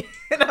here, right?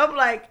 And I'm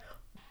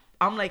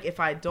like, if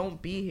I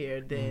don't be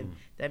here, then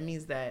that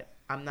means that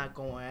I'm not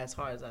going as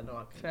hard as I know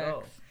I can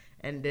go,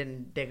 and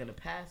then they're gonna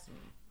pass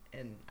me,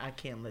 and I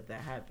can't let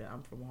that happen.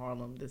 I'm from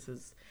Harlem.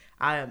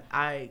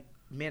 I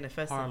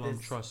manifested Harlem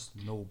this. trusts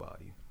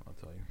nobody. I'll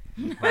tell you.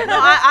 No,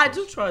 I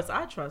do trust.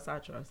 I trust.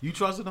 You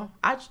trusted them?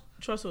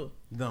 Trust who?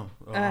 No.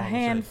 A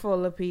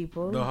handful of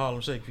people. The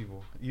Harlem Shake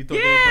people. You thought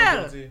they were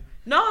going to you?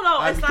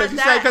 No, it's not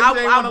that. I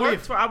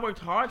worked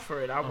hard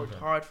for it. I worked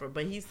hard for it.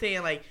 But he's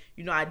saying like,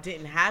 I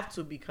didn't have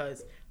to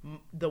because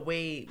the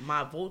way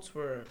my votes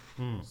were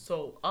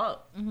so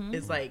up,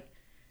 it's like,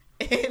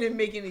 it didn't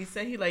make any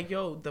sense. He like,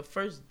 yo,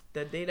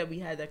 the day that we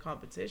had that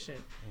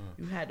competition,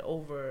 you had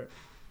over,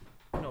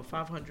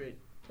 500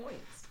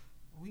 points.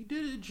 We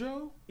did it,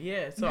 Joe.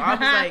 Yeah, so I was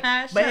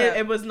like, but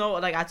it was no,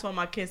 like I told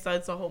my kids,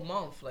 it's a whole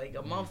month. Like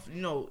a month,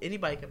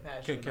 anybody can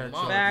pass you in a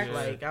month.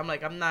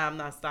 Like I'm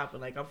not stopping.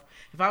 Like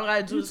if I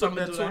gotta do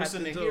something, that tortoise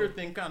in the hair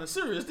thing kind of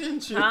serious,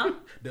 didn't you? Huh?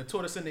 The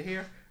tortoise in the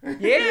hair.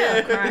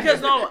 Yeah,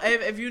 because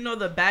if you know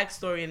the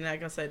backstory, and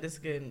like I said, this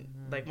can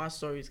like my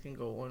stories can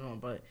go on,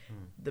 but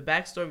the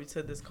backstory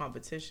to this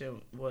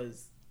competition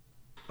was.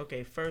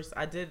 Okay, first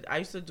I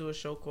used to do a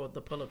show called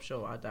The Pull Up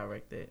Show. I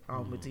directed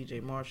with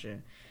DJ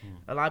Martian.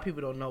 A lot of people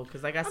don't know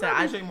because, like I said,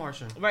 DJ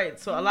Martian. Right.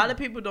 So a lot of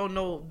people don't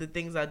know the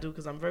things I do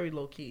because I'm very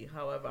low key.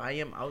 However, I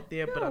am out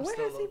there, but I'm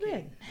still low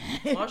key.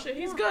 Martian,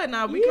 he's good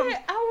now. I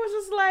was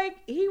just like,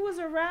 he was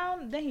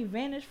around, then he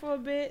vanished for a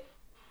bit,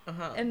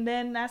 and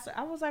then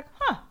I was like,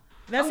 huh.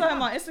 That's why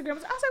I'm on Instagram. I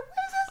was like, what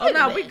is this? Oh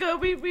no, we good.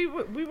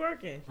 We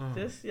working.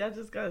 Y'all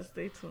just gotta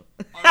stay tuned.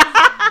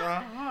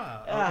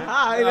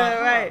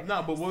 Right.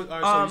 No, but what?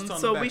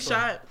 So we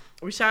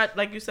shot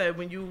like you said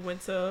when you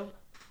went to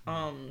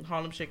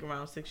Harlem Shake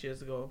around 6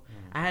 years ago.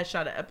 I had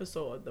shot an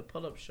episode of the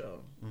Pull Up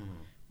Show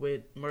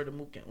with Murder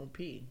Mook and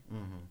P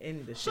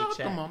in the Shake Shack.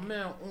 Shout out to my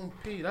man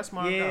P. That's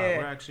my guy.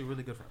 We're actually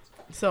really good friends.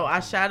 So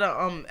I shot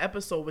a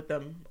episode with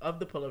them of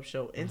the Pull Up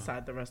Show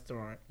inside the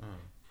restaurant.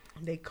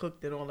 They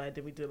cooked and all that.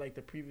 Then we did like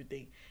the preview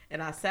thing.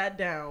 And I sat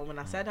down. When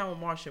I sat down with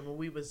Martian, when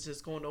we was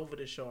just going over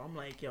the show, I'm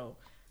like, yo,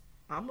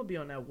 I'm gonna be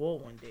on that wall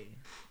one day.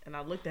 And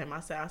I looked at him. I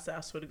said, I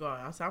swear to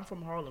God. I said, I'm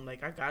from Harlem.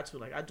 Like I got to.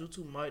 Like I do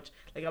too much.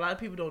 Like a lot of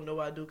people don't know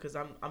what I do because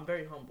I'm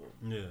very humble.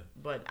 Yeah.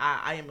 But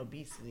I am a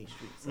beast in these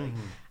streets. Like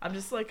I'm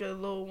just like a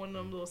little one of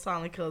them little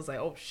silent killers. Like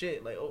oh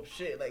shit. Like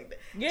that.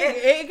 Yeah.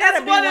 It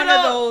gotta be one of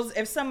those.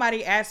 If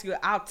somebody asks you,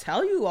 I'll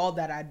tell you all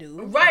that I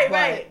do.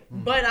 Right.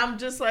 But I'm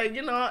just like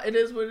it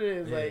is what it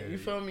is. Yeah, like you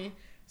feel me.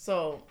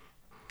 So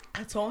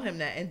I told him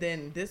that, and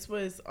then this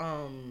was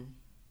around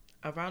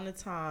the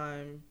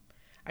time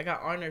I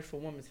got honored for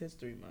Women's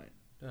History Month.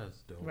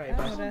 That's dope. Right.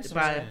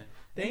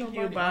 Thank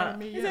you.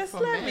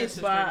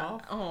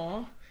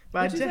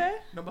 What'd you say?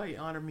 Nobody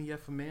honored me yet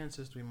for Men's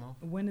History Month.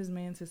 When is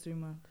Men's History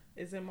Month?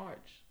 It's in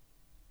March.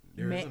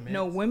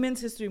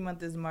 Women's History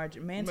Month is March.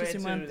 Men's History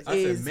Month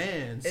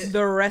is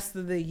the rest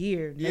of the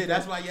year. Yeah,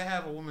 that's why you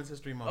have a Women's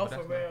History Month. Oh,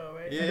 for real,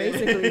 right? Yeah.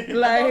 Basically,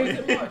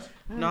 like.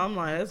 No, I'm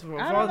like, that's for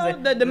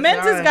Father's Day. The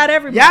men's has got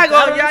every month.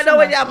 Y'all know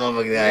what y'all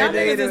motherfuckers got.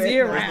 Y'all niggas is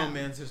year round. There's no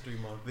Men's History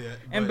Month there.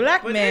 And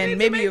black men,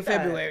 maybe in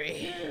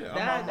February.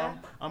 Yeah,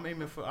 I'm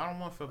aiming for, I don't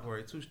want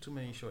February. Too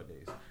many short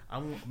days. I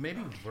want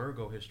maybe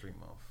Virgo History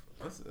Month.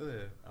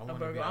 I'm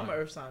an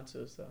earth sign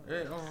too, so.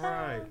 Yeah, all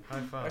right.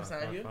 High five. Earth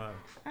sign, you?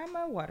 I'm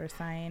a water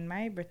sign.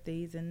 My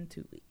birthday's in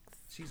 2 weeks.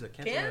 She's a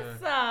Cancer. Yes.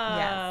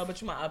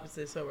 But you're my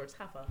opposite, so it works.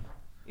 High five.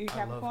 You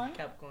Capricorn?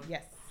 Capricorn.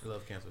 Yes. I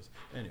love Cancers.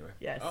 Anyway.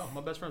 Yes. Oh, my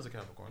best friend's a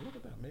Capricorn. Look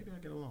at that. Maybe I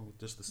get along with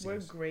just the C's. We're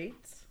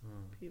great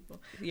people.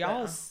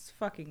 Y'all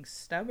fucking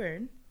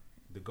stubborn.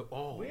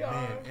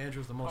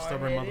 Andrew's the most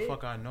stubborn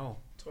motherfucker I know.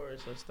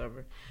 Taurus are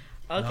stubborn.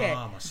 Okay.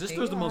 Nah, my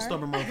sister's the most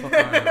stubborn motherfucker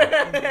I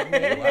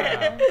know.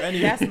 Wow.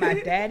 Anyway. That's my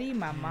daddy,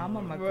 my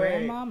mama, my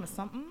grandma, or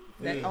something.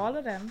 All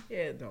of them.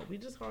 Yeah, no, we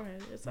just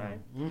hard-headed. It's all right.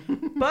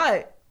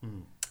 But,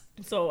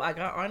 so I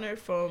got honored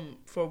for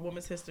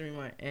Women's History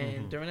Month.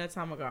 And during that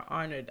time I got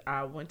honored,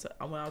 I went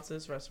out to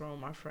this restaurant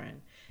with my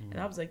friend. And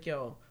I was like,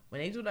 yo, when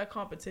they do that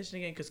competition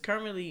again, because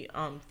currently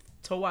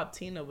Towap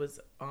Tina was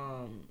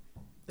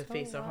the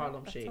face of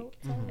Harlem Shake.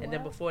 And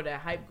then before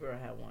that, Hype Girl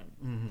had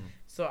one.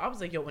 So I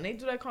was like, yo, when they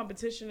do that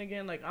competition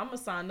again, like, I'm going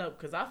to sign up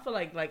because I feel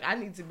like I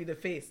need to be the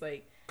face.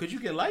 Like, could you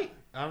get light?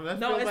 No,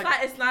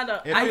 it's not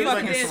a. I used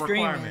to dance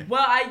screaming.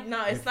 Well,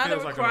 it's not a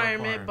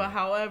requirement, but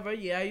however,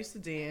 I used to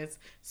dance,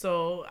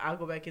 so I'll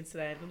go back into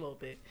that in a little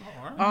bit.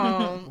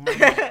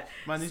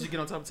 Might need you to get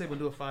on top of the table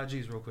and do a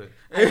 5Gs real quick.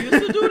 I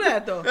used to do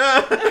that though.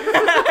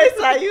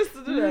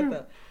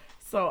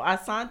 So I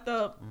signed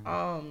up.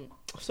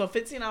 So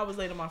 15 hours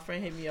later, my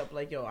friend hit me up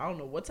like, yo, I don't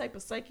know what type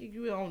of psychic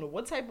you. I don't know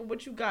what type of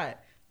what you got,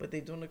 but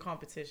they doing the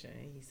competition,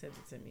 and he sent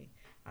it to me.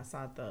 I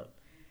signed up.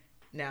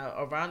 Now,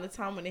 around the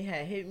time when they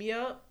had hit me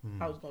up,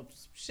 I was going through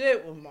some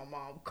shit with my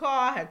mom's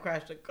car. I had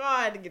crashed the car.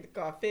 I had to get the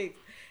car fixed.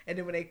 And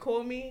then when they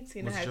called me,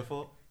 Tina was it your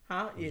fault?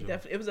 Huh? Yeah,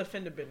 definitely. It was a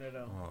fender bender,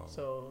 though. Oh.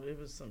 So, it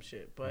was some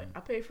shit. But I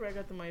paid for it. I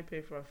got the money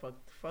paid for it. I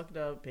fucked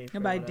up. Paid for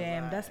it. Like,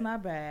 damn, that's my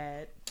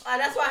bad.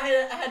 That's why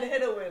I had to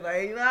hit her with.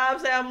 Like, you know what I'm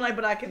saying? I'm like,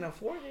 but I can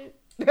afford it.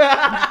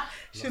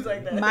 She was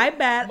like that. My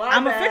bad.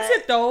 I'm going to fix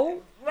it,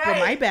 though. Right. But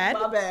my bad.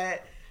 My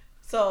bad.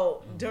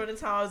 So, during the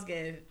time I was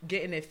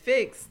getting it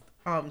fixed,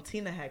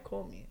 Tina had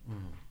called me.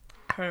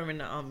 Her and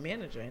the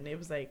manager. And they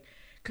was like,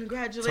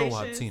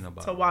 congratulations.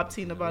 Tawab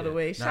Tina, by the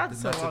way. Shout out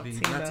to Tawab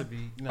Tina.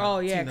 Oh,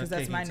 yeah, because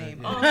that's my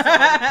name. Shout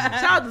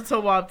out to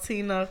Tawab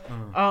Tina.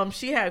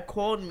 She had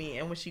called me,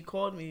 and when she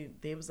called me,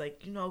 they was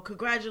like, you know,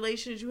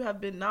 congratulations, you have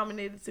been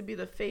nominated to be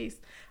the face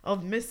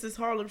of Mrs.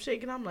 Harlem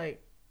Shake. And I'm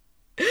like,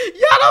 y'all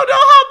don't know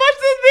how much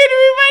this means to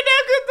me right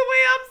now because the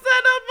way I'm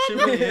set up. She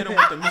really hit him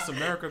with the Miss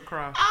America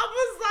cry. I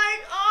was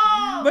like,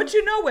 oh. But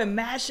you know when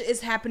MASH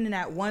is happening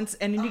at once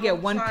and then you get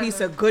one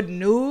piece of good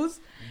news,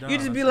 you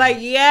just be like,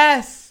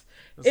 yes,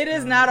 it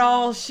is not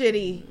all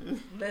shitty.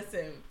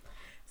 Listen,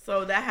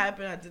 so that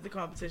happened. I did the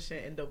competition,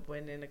 ended up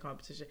winning the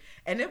competition.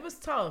 And it was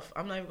tough.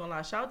 I'm not even going to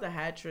lie. Shout out to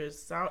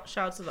Hattress. Shout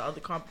out to the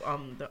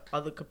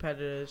other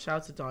competitors. Shout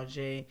out to Don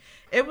J.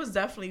 It was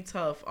definitely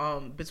tough.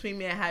 Between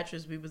me and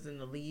Hattress, we was in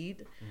the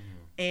lead.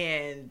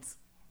 And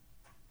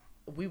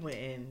we went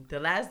in. The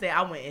last day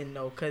I went in,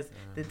 though, because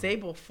the day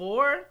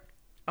before,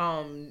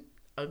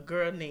 a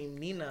girl named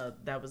Nina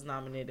that was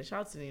nominated.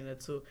 Shout out to Nina,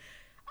 too.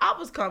 I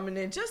was coming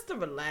in just to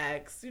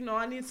relax. You know,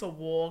 I need to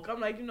walk. I'm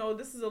like, you know,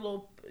 this is a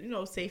little, you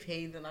know, safe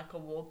haven I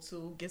can walk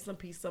to, get some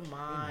peace of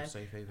mind.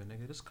 Safe haven,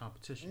 nigga. This is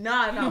competition.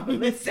 Nah, but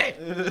listen.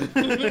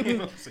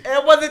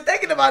 I wasn't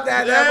thinking about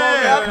that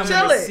moment. I'm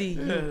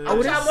chilling.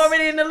 I'm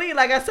already in the lead.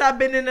 Like I said, I've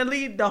been in the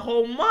lead the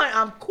whole month.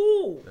 I'm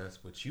cool.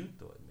 That's what you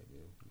thought,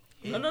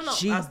 nigga. No.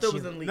 I still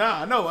was in the lead.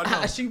 Nah, I know.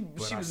 She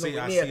was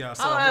nowhere near.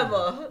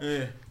 However...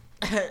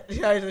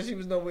 she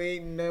was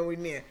nowhere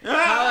near.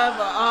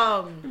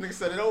 However, nigga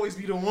said it always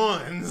be the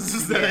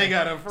ones that ain't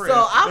got a friend.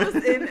 So I was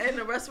in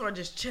the restaurant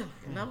just chilling,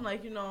 and I'm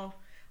like, you know,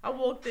 I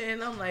walked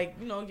in, I'm like,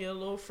 you know, get a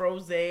little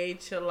frosé,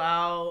 chill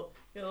out,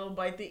 get a little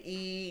bite to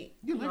eat.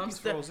 You like these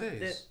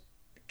frosés?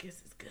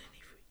 Guess it's good and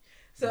free.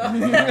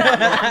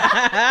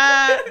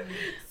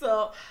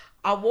 So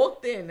I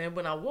walked in, and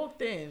when I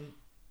walked in,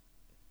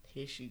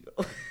 here she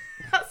goes.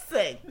 I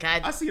said,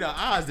 God. I see the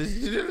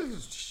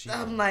eyes.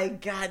 I'm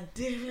like, God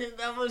damn it.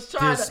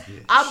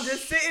 I'm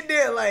just sitting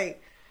there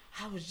like,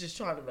 I was just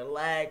trying to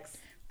relax.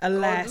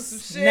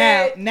 Alas.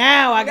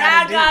 Now I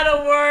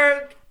gotta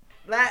work.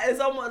 It's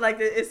almost like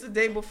it's the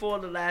day before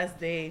the last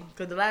day.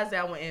 Because the last day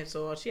I went in,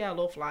 so she had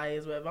little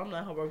flyers, whatever. I'm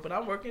letting her work, but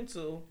I'm working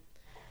too.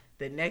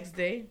 The next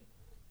day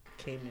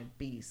came in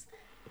beast.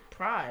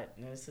 Pride.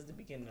 Now this is the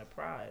beginning of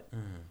Pride.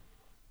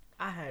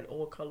 I had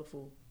all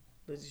colorful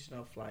Lizzy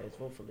Chanel flyers,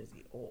 vote for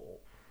Lizzy,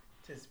 all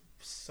just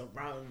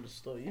surrounding the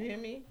store. You hear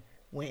me?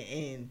 Went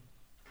in.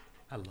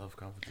 I love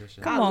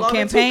competition. Come on,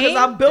 campaign. Because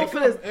I'm built for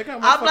this.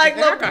 I'm like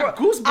LeBron.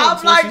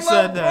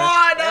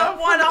 I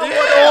won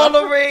all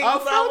the rings. I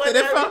felt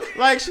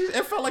it.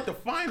 It felt like the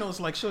finals.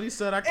 Like Shorty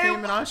said, I came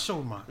and I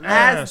showed my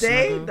last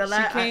day.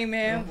 She came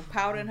in with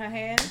powder in her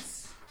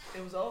hands.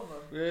 It was over.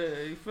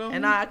 Yeah, you feel me?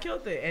 And I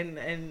killed it.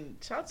 And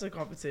shout out to the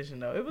competition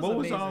though. It was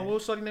amazing. What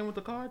was Shorty's name with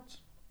the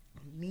cards?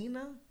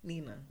 Nina.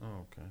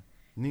 Oh, okay.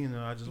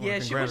 Nina, I just want to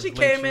congratulate when she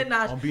came in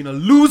on being a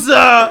loser. Loser.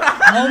 You're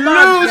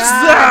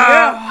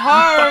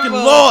horrible. You fucking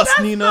lost,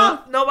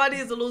 Nina. Nobody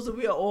is a loser.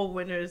 We are all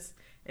winners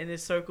in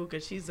this circle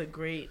because she's a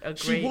great.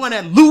 She won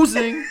at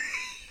losing.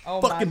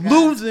 Fucking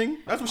losing.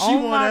 That's what she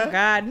won at. Oh my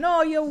God.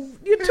 No,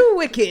 you're too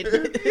wicked.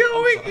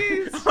 You're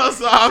wicked. I'm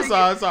sorry.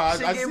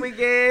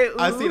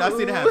 I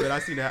see it happen. I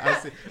see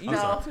that.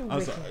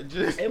 I'm sorry.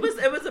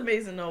 It was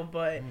amazing though,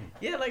 but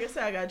yeah, like I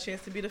said, I got a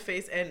chance to be the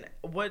face, and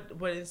what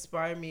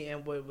inspired me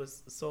and what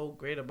was so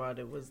great about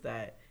it was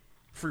that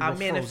I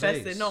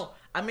manifested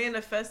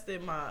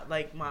my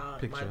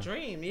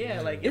dream.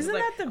 Yeah, like isn't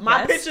like, that the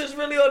my best? picture's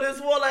really on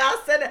this wall. Like I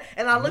said that,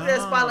 and I looked at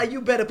that spot like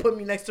you better put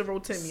me next to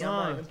Rotimi. I'm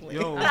not even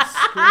playing. Yo, but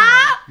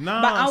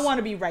I want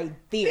to be right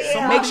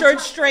there. Make sure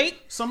it's straight.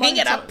 Hang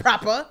it up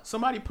proper.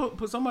 Somebody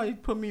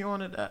put me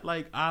on it. That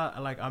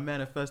I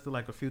manifested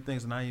like a few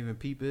things and I didn't even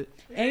peep it.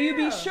 And you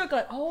be shook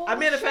like, oh, I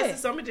manifested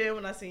Summer Jam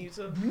when I seen you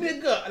too.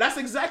 Nigga, that's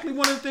exactly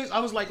one of the things. I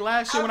was like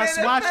last year when I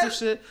watched this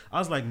shit. I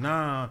was like,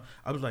 nah.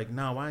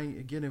 Why I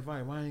ain't get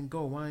invited? Why I ain't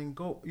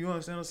go? You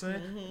understand what I'm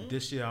saying? Mm-hmm.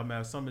 This year I'm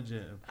at Summer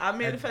Jam. I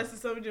manifested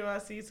Summer Jam when I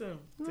see you too.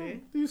 See?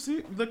 You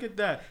see? Look at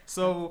that.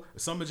 So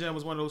Summer Jam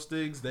was one of those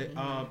things. They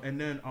and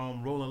then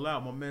Rolling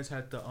Loud, my man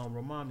had to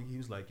remind me. He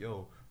was like,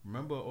 yo,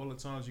 remember all the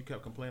times you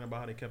kept complaining about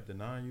how they kept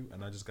denying you?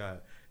 And I just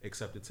got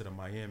accepted to the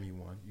Miami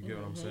one. You get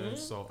what I'm saying?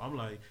 So I'm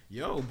like,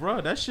 yo, bro,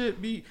 that shit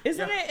be...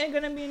 Isn't it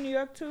going to be in New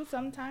York too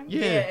sometime?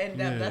 Yeah,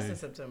 that's in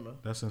September.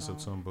 That's in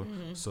September.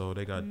 Mm-hmm. So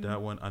they got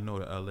that one. I know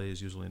that LA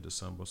is usually in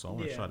December, so I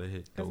want to try to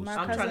hit those.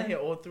 I'm trying to hit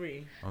all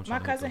three. My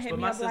cousin hit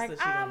me up like,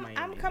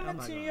 I'm coming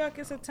to New York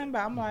in September.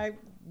 I'm like,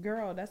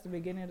 girl, that's the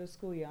beginning of the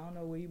school year. I don't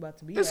know where you about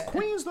to be. It's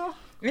Queens though.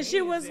 And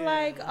she was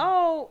like,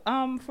 "Oh,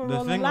 for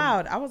Rolling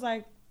Loud." I was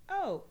like,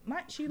 "Oh,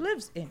 she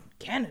lives in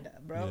Canada,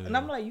 bro." Yeah. And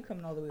I'm like, "You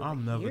coming all the way over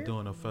I'm never here?"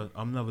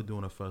 I'm never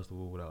doing a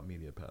festival without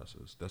media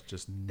passes. That's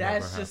just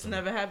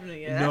never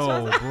happening. Yeah,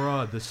 no,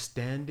 bro. The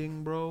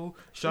standing, bro.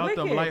 Shout out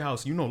to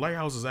Lighthouse. You know,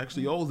 Lighthouse is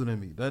actually older than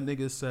me. That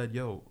nigga said,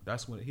 "Yo,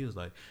 that's when he was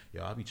like,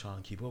 yo, I be trying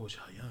to keep up with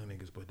y'all young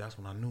niggas, but that's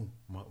when I knew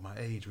my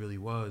age really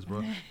was,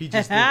 bro." He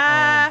just did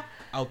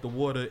Out the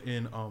Water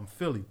in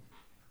Philly.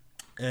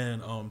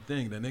 And the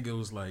nigga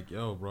was like,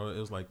 yo, bro, it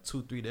was like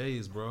 2-3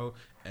 days, bro,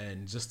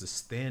 and just the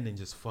standing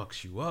just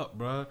fucks you up,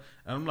 bro.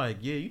 And I'm like,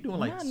 yeah, you doing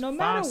like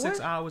 5-6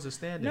 hours of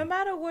standing. No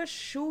matter what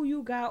shoe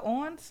you got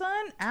on,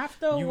 son,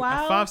 after a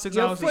while, 5-6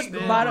 hours of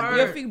standing,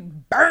 your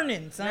feet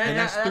burning, son. And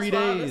that's 3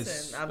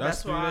 days.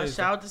 That's why I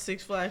shout out to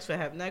Six Flags for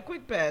having that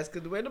quick pass,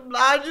 because the way the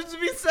blinds used to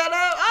be set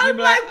up, I'm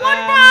like, 1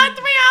 ride,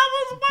 3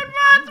 hours, 1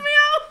 ride,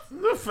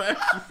 3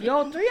 hours.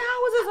 Yo, 3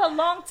 hours is a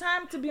long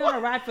time to be on a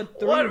ride for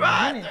 3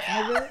 minutes,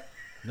 nigga.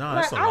 No,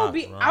 like, I would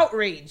be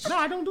outraged. No,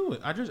 I don't do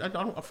it. I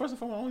don't. First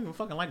of all, I don't even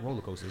fucking like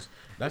roller coasters.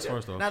 That's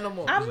first off. Not no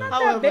more. I'm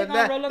not that big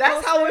on roller coasters.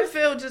 That's how it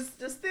feels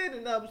just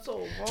standing up so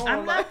long.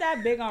 I'm not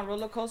that big on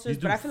roller coasters,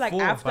 but I feel like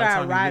after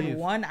I ride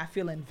one, I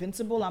feel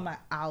invincible.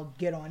 I'll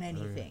get on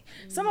anything.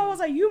 Someone was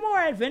like, "You more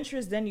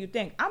adventurous than you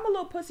think." I'm a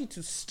little pussy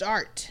to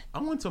start.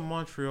 I went to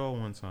Montreal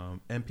one time,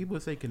 and people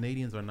say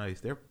Canadians are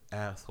nice. They're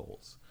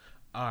assholes.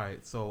 All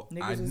right, so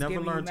I never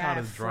learned how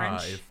to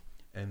drive. French.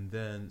 And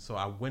then, so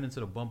I went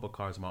into the bumper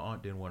cars. My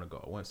aunt didn't want to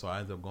go. So I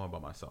ended up going by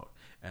myself.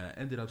 And I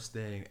ended up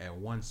staying at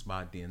one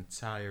spot the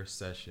entire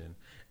session.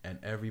 And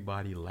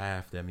everybody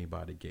laughed at me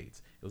by the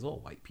gates. It was all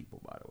white people,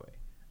 by the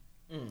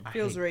way.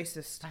 Feels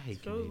racist. I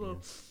hate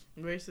Canadians.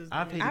 Racist.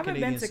 I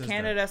haven't been to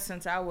Canada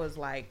since I was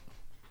like,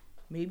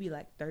 maybe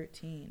like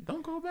 13.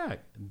 Don't go back.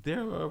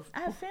 I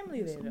have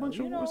family there. It's a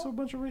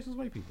bunch of racist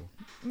white people.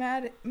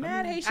 Mad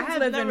Haitians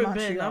live in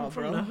Montreal. I'm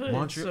from the hood.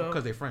 Montreal,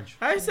 because they're French.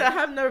 I said I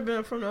have never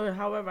been from the hood.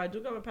 However, I do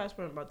got my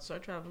passport. I'm about to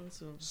start traveling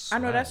soon. I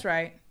know that's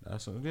right.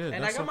 That's good.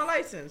 And I got my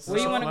license.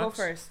 Where you want to go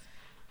first?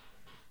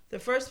 The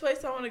first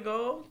place I want to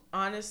go,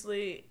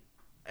 honestly,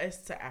 is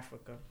to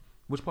Africa.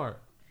 Which part?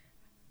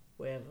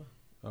 Wherever.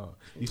 Oh,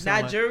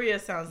 Nigeria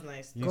sounds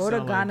nice. Go to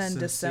Ghana in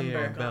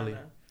December.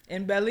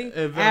 In Belly?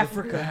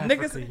 Africa.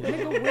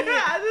 Nigga, where?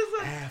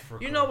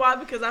 Africa. You know why?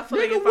 Because I feel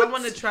like if I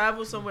want to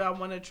travel somewhere, I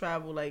want to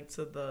travel like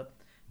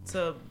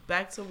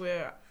back to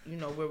where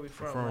where we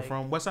from.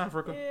 From West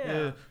Africa.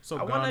 Yeah. So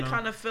I want to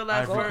kind of feel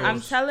like first.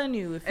 I'm telling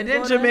you. And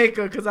then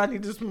Jamaica, because I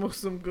need to smoke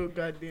some good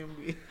goddamn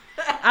weed.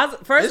 I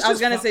was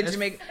gonna say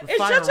Jamaica.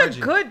 It's such a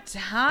good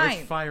time.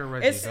 It's fire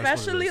Reggie.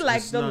 Especially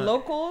like the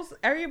locals.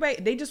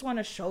 Everybody, they just want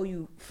to show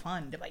you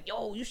fun. They're like,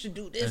 yo, you should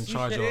do this. And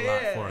charge you a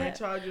lot for it. They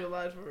charge you a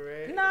lot for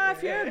it. Nah,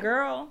 if you're a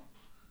girl,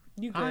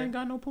 you good. I ain't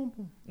got no pum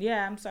pum.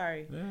 Yeah, I'm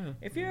sorry. Yeah.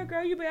 If you're a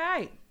girl, you be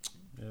alright.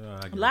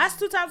 Yeah, last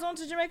 2 times I went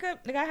to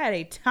Jamaica, nigga, I had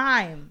a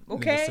time.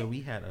 Okay. So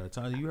we had a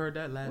time. You heard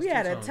that last? We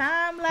had a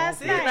time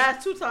last night.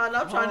 Last 2 times,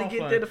 I'm trying to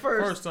get there the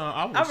first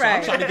time. I'm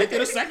trying to get there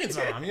the second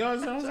time. You know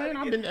what I'm saying?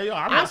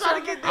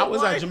 I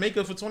was at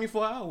Jamaica for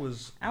 24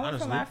 hours. I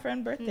went for my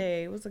friend's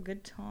birthday. It was a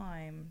good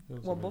time.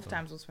 Well, both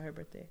times was for her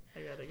birthday. I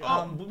gotta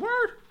go.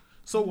 Word.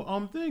 So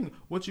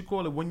what you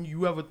call it? When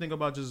you ever think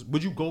about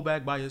would you go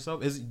back by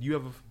yourself? You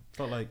ever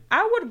felt like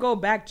I would go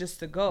back just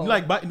to go,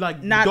 like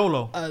not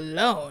dolo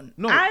alone?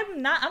 No,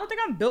 I'm not. I don't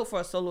think I'm built for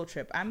a solo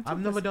trip. I've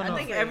never done. I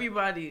think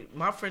everybody.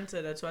 My friend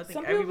said that too. I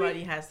think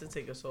everybody has to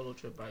take a solo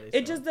trip by themselves.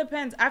 It just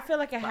depends. I feel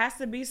like it has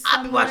to be somewhere.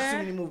 I've been watching too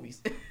many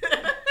movies.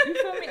 You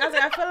feel me?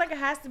 I feel like it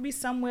has to be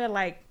somewhere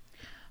like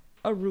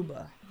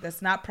Aruba.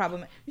 That's not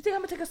problematic. You think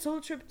I'm gonna take a solo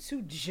trip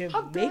to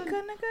Jamaica,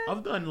 nigga?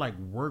 I've done like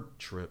work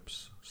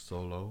trips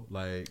solo,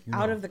 like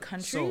out of the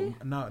country. So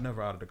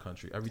never out of the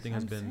country. Everything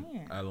has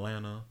been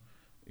Atlanta.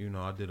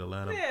 I did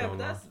Atlanta. Yeah, but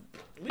that's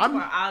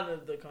out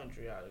of the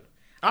country.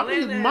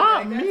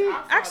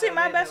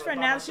 My best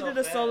friend now, she did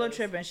a solo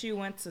trip and she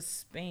went to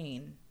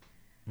Spain,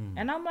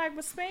 and I'm like,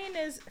 but Spain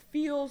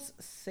feels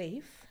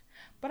safe,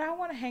 but I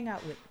want to hang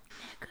out with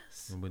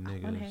niggas. I want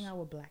to hang out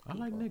with black people.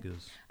 I like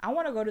niggas. I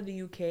want to go to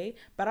the UK,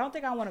 but I don't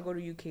think I want to go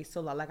to UK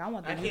solo. Like I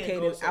want the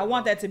UK I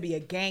want that to be a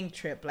gang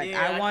trip. Like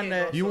I want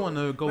to. You want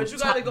to go? But you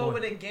got to go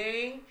with a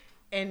gang.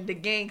 And the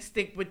gang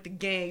stick with the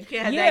gang. You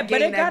can't have that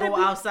gang that go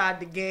outside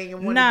the gang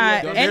and want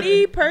to be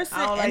any person,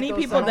 any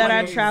people that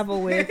I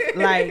travel with,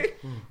 like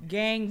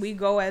gang, we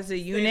go as a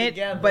unit.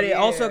 Together, but it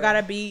also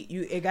gotta be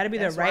It gotta be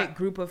the right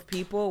group of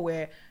people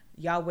where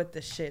y'all with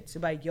the shit. So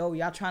like, yo,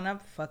 y'all trying to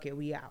fuck it,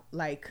 we out.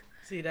 Like,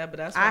 see that, but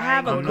that's I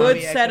have a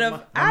good set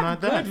of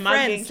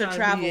friends to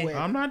travel with.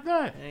 I'm not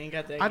that. I ain't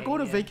got that. I go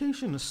to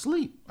vacation to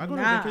sleep. I go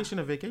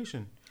to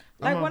vacation.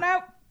 Like when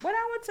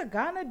I went to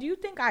Ghana, do you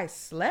think I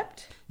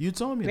slept? You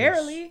told me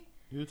barely.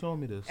 You told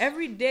me this.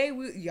 Every day,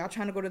 y'all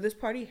trying to go to this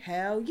party?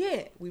 Hell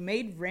yeah. We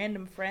made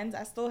random friends.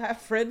 I still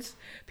have friends,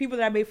 people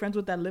that I made friends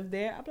with that live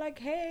there. I'm like,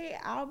 hey,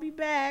 I'll be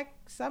back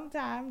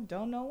sometime.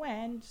 Don't know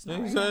when. So,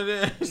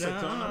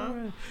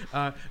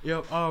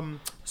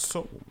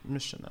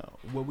 Miss Chanel,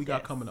 what we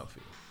got coming up for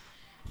you?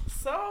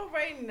 So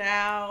right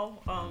now,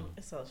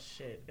 it's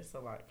a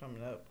lot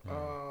coming up.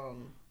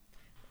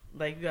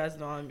 Like you guys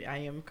know, I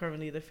am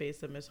currently the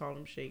face of Miss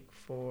Harlem Shake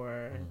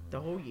for the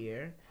whole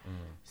year.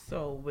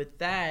 So with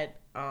that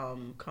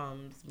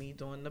comes me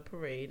doing the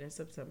parade in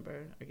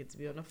September. I get to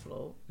be on the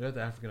float. You're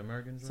the African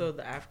American. So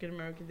the African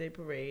American Day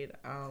Parade,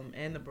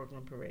 and the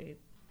Brooklyn Parade.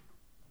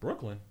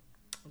 Brooklyn.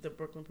 The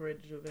Brooklyn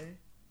Parade de Juve.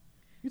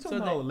 You talking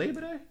about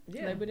Labor Day?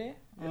 Yeah. Labor Day?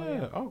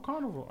 Yeah. Oh,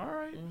 Carnival. All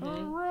right.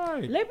 All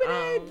right. Labor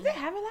Day, did they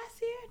have it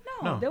last year?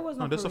 No, there was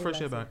no. This is the first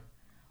year back.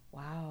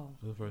 Wow.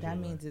 That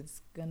means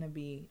it's going to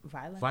be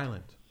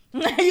violent.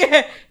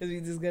 Yeah. It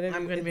means it's gonna be,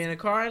 I'm going to be in a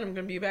car and I'm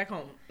going to be back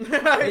home.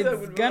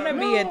 It's going to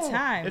be a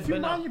time. If you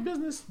mind your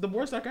business, the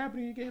worst that can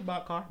happen, you get hit by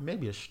a car.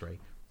 Maybe a stray.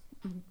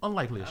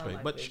 Unlikely a stray,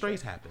 but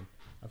strays happen.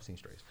 I've seen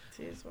strays.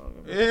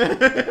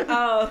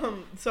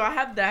 So I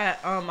have that.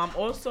 I'm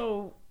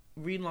also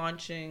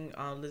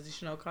relaunching Lizzy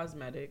Chanel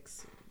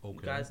Cosmetics. Okay.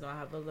 You guys know I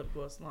have a lip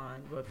gloss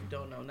line, but if you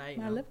don't know, now you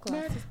know. Lip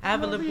gloss. I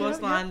have a lip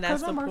gloss line that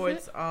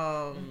supports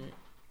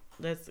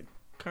that's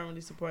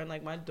currently supporting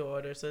like my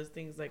daughter. So it's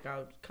things like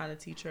I'll kind of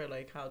teach her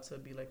like how to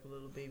be like a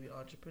little baby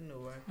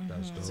entrepreneur.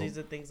 That's dope. So these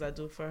are things I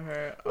do for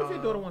her. What if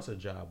your daughter wants a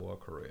job or a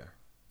career?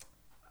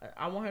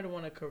 I want her to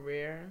want a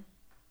career,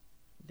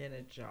 then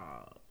a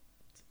job.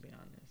 To be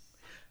honest.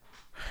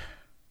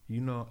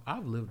 You know,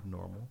 I've lived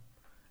normal,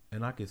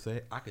 and I could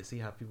see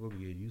how people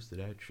get used to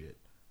that shit.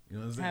 You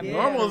know what I'm saying? Yeah,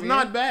 normal is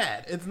not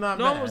bad. It's not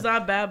bad. Normal's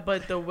not bad,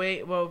 but the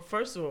way,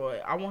 first of all,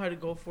 I want her to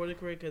go for the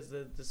career because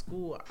the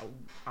school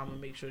I'm going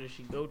to make sure that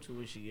she go to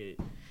when she get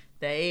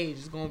that age.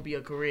 It's going to be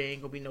a career.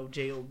 Ain't going to be no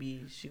job.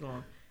 She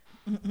going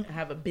to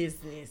have a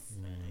business,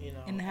 you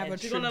know. And have a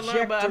she's going to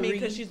learn, but I mean,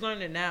 because she's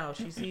learning now.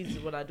 She sees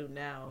what I do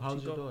now.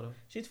 How's your daughter?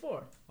 She's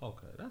 4.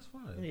 Okay, that's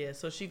fine. Yeah,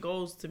 so she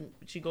goes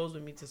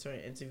with me to certain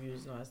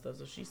interviews and all that stuff.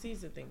 So she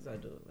sees the things I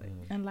do,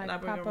 and like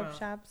pop-up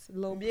shops, I do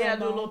a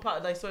little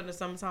pop. Like so in the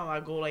summertime, I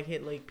go like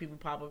hit like people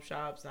pop-up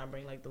shops, and I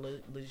bring like the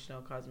Lizzy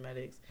Chanel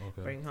Cosmetics,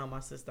 bring her my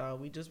sister.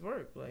 We just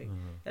work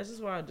that's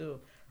just what I do.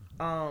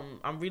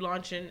 I'm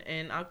relaunching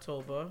in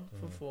October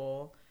for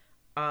fall.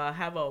 I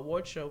have an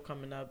award show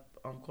coming up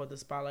called the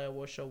Spotlight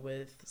Award Show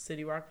with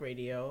City Rock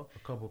Radio. A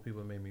couple of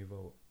people made me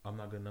vote. I'm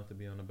not good enough to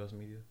be on the best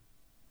media.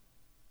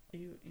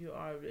 You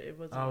are. It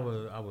was.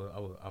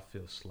 I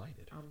feel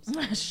slighted. I'm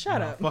sorry.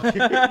 Shut up. Boy, bye.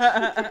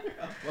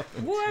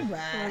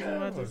 I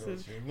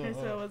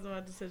wasn't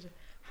my decision.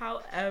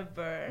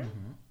 However,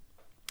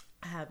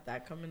 I have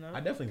that coming up.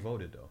 I definitely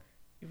voted though.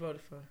 You voted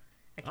for?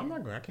 I'm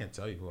not going. I can't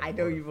tell you who. I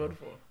know you voted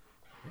for.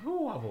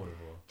 Who I voted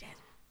for?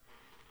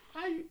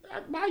 Jasmine.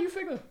 How you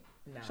figure?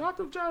 Nah. Shout out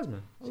to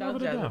Jasmine. Shout out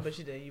to Jasmine, but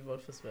she did. You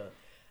voted for Spell.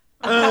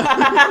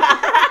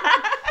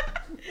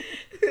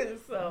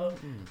 So,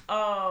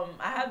 I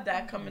have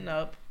that coming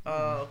up.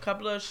 I have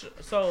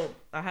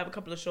a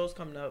couple of shows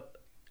coming up.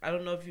 I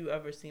don't know if you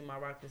ever seen my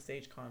Rock the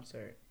Stage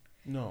concert.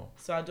 No.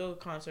 So I do a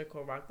concert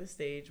called Rock the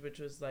Stage, which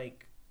was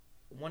like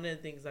one of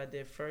the things I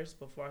did first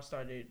before I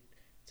started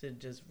to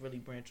just really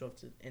branch off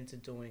into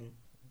doing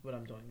what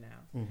I'm doing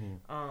now.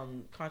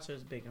 Concert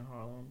is big in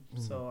Harlem,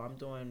 so I'm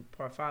doing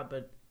part 5,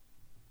 but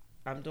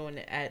I'm doing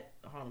it at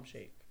Harlem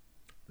Shake.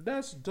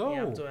 That's dope.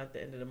 Yeah, I'm doing it at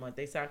the end of the month.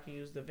 They say I can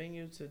use the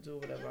venue to do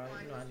whatever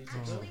I need to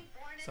do.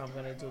 So I'm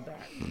gonna do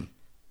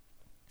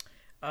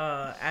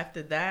that.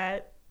 After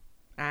that,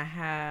 I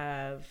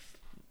have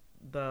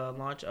the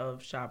launch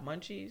of Shop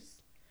Munchies.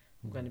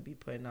 I'm gonna be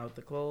putting out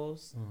the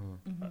clothes.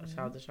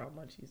 Shout out to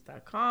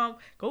shopmunchies.com.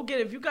 Go get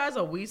it. If you guys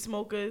are weed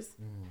smokers,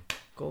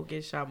 go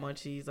get Shop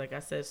Munchies. Like I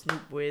said,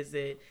 Snoop wears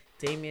it.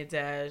 Damian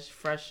Dash,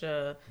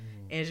 Fresher,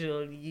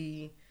 Angela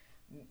Yee.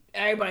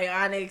 Everybody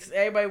Onyx,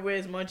 everybody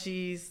wears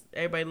Munchies.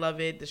 Everybody love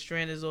it. The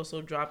strand is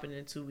also dropping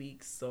in 2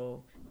 weeks,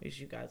 so make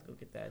sure you guys go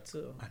get that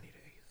too. I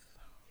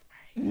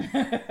need an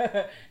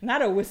 8th.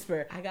 Not a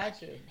whisper. I got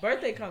you.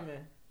 Birthday coming.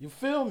 You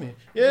feel me?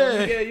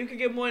 Yeah. You can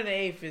get more than the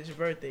 8th. It's your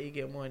birthday. You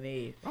get more than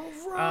the 8th. All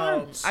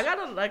right. I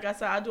gotta, like I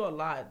said, I do a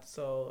lot,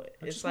 so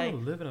it's like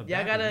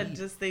I gotta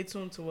just stay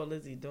tuned to what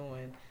Lizzy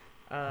doing.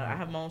 I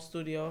have my own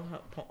studio,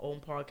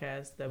 own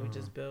podcast that we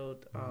just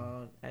built,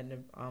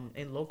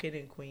 and located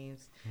in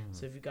Queens.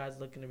 So if you guys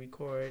looking to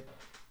record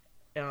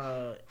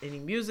any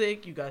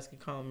music, you guys can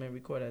come and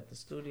record at the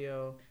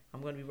studio.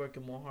 I'm gonna be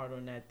working more hard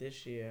on that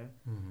this year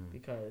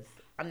because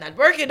I'm not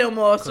working no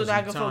more, so now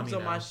I can focus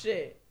on my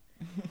shit.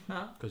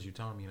 Huh? Because you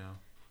Tommy now.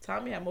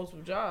 Tommy had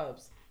multiple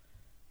jobs.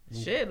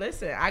 Shit,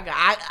 listen,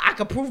 I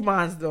could prove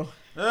mine though.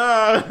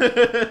 I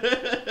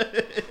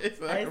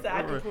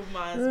can prove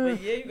mine,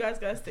 but yeah, you guys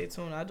gotta stay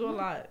tuned. I do a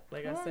lot,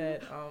 like I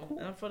said,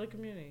 and I'm for the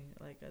community.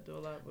 Like I do a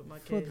lot with my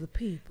kids. For the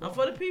people. I'm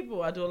for the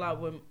people. I do a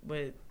lot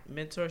with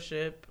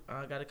mentorship.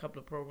 I got a couple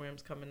of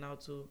programs coming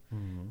out too.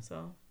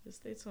 So just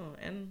stay tuned.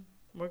 And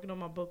I'm working on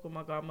my book with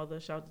my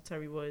godmother. Shout out to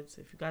Terry Woods.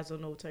 If you guys don't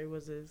know who Terry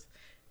Woods is,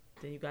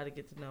 then you got to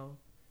get to know.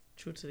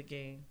 True to the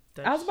Game.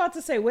 Dutch. I was about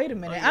to say, wait a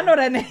minute. Oh, yeah. I know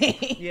that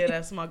name. Yeah,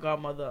 that's my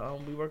godmother.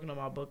 We working on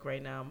my book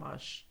right now.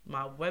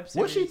 My web series.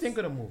 What she think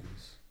of the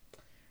movies?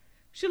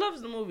 She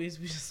loves the movies.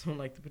 We just don't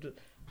like the produce.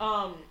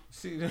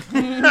 See,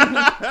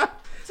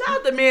 tell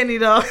out to Manny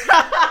though.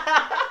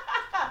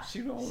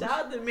 Shout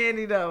out to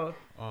Manny though.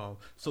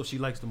 So she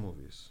likes the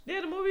movies.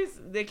 Yeah, the movies.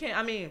 They can't.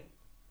 I mean,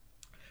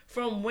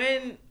 from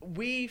when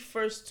we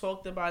first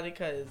talked about it,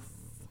 because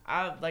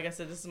like I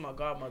said, this is my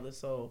godmother.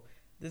 So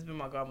this has been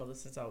my godmother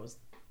since I was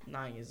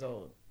 9 years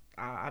old.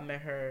 I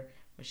met her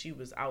when she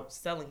was out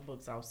selling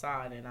books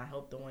outside, and I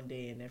helped her one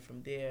day, and then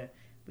from there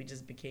we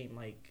just became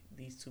like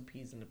these two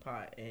peas in the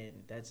pot, and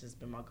that's just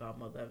been my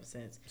godmother ever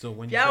since. So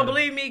when y'all don't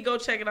believe me, go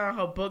check it out.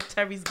 Her book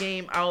Terry's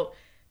Game out,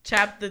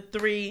 chapter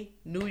 3,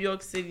 New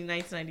York City,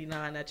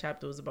 1999. That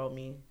chapter was about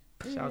me.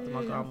 Shout out to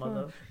my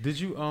godmother. Did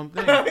you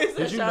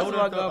did you know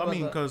that? I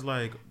mean, because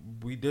like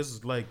this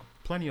is like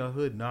plenty of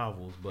hood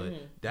novels, but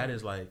that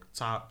is like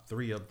top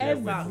 3 up there.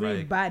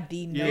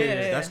 Everybody knows.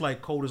 Yeah, that's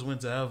like Cold as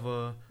Winter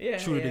Ever,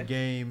 True to the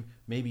Game,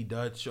 maybe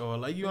Dutch, or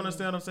like, you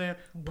understand what I'm saying?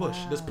 Push.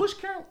 Wow. Does Push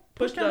count?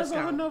 Push does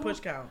count. Push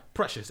count.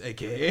 Precious,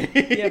 aka.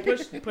 Yeah,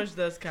 Push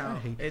does count.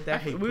 I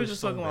hate we were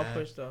just talking about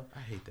Push though. I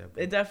hate that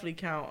book. It definitely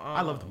count.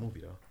 I love the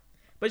movie though.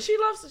 But she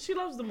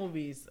loves the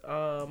movies.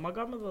 My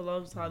godmother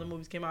loves how the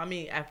movies came out. I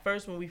mean, at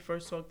first when we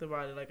first talked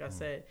about it, like I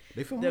said,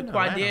 the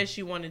Quadir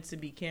she wanted to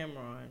be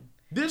Cameron.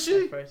 Did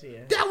she? First,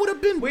 yeah. That would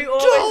have been we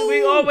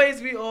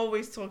dope.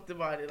 always talked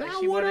about it. Like that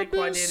she wanted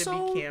Quadir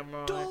to be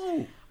Cameron.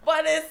 Dope.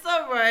 But it's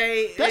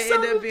alright. That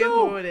sounds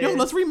dope. Yo,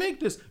 let's remake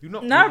this.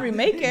 Not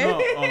remake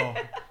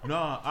it. No.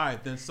 All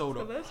right, then. So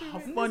the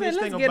funniest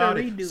thing about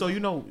it. So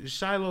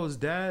Shiloh's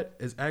dad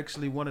is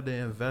actually one of the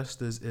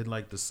investors in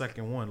like the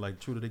second one, like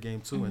True to the Game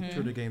 2 and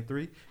True to the Game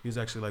 3. He was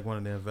actually like one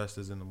of the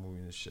investors in the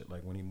movie and shit.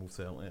 Like when he moved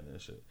to Atlanta and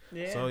shit.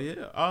 Yeah. So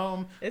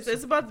yeah.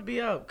 It's about to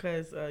be out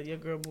because your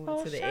girl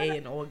moved to the A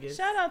in August.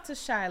 Shout out to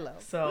Shiloh.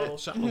 So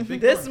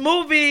this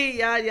movie,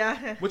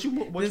 yeah. What you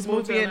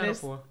moved to Atlanta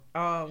for?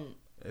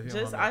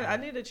 I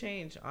need a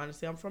change,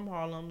 honestly. I'm from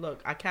Harlem.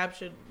 Look, I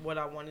captured what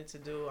I wanted to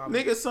do.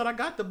 Nigga, son, I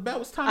got the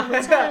belt. It's time to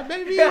retire,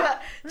 baby.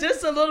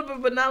 Just a little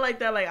bit, but not like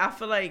that. Like, I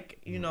feel like,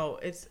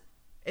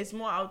 it's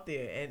more out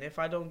there. And if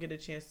I don't get a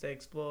chance to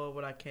explore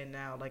what I can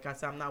now, like I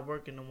said, I'm not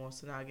working no more,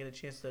 so now I get a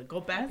chance to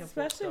go back and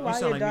forth. Especially while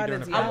your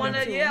daughter's young. I want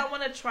to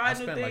try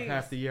new things. I spent like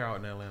half the year out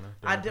in Atlanta.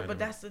 I did, but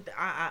that's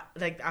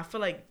I feel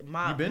like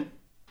You been?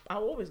 I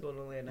always go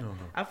to Atlanta.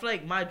 I feel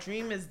like my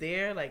dream is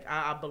there. Like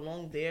I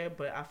belong there,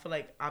 but I feel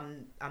like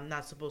I'm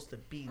not supposed to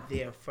be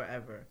there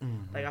forever.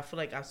 Like I feel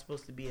like I'm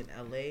supposed to be in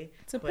LA.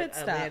 It's a pit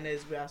stop. Atlanta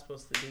is where I'm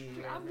supposed to be.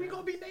 We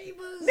gonna be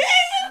neighbors.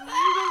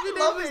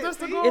 That's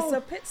the goal. It's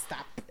a pit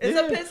stop. It's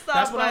a pit stop.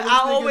 That's what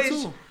I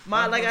always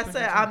like I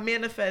said, I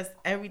manifest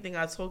everything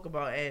I talk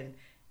about. And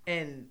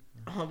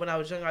when I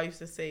was younger, I used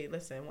to say,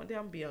 listen, one day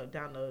I'm gonna be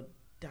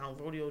down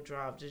Rodeo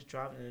Drive, just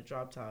driving in a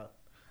drop top.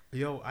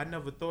 Yo, I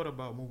never thought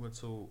about moving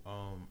to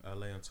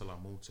LA until I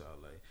moved to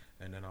LA,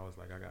 and then I was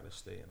like, I gotta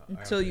stay in.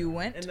 Until you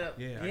went? LA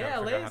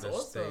is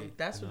awesome.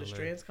 That's where the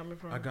strand's coming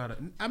from.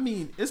 I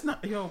mean, it's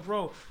not,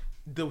 bro.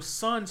 The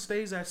sun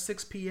stays at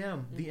 6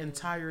 p.m. the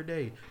entire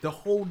day. The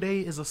whole day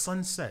is a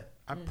sunset.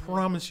 I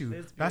promise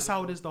you. That's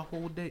how it is the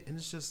whole day, and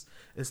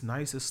it's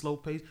nice. It's slow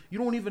paced. You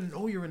don't even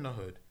know you're in the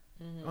hood.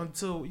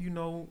 Until you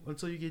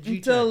get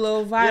G-checked. Until a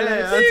little violence.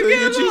 Yeah, until you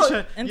get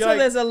G-checked. Until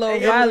there's a little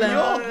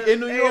violence. In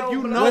New York,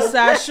 you know. What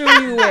size shoe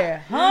you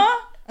wear? Huh?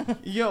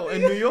 Yo,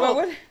 in New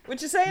York.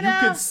 What you say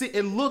now? You can see,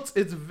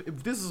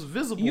 this is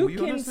visible. You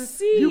can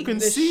see the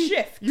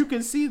shift. You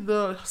can see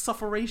the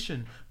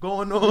sufferation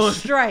going on.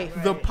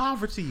 Strife. The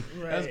poverty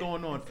that's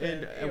going on.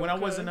 And when I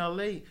was in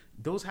LA,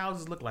 those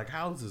houses look like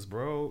houses,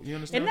 bro. You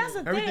understand? And that's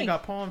the Everything thing.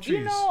 got palm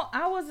trees.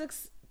 I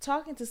was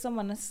talking to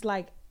someone that's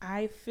like,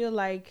 I feel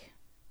like,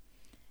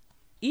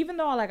 even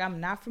though like I'm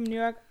not from New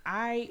York,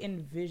 I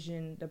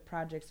envision the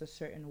projects a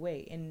certain way.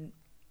 In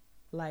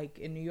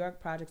New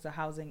York, projects of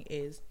housing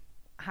is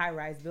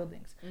high-rise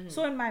buildings.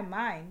 So in my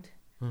mind,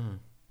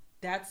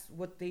 that's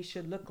what they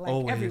should look like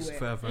always, everywhere.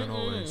 Forever and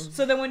always.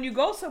 So then when you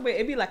go somewhere,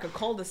 it'd be like a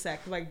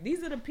cul-de-sac. Like,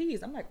 these are the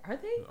P's. I'm like, are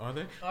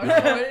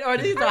they? Or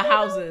these are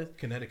houses.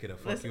 Connecticut will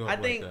fuck you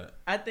up like that.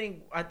 I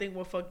think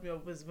what fucked me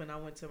up was when I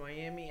went to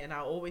Miami, and I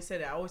always said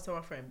it. I always tell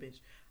my friend,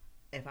 bitch,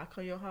 if I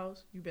come to your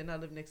house, you better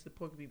not live next to the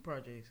Porky Beach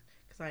Projects.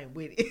 I ain't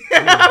with it.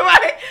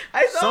 Right?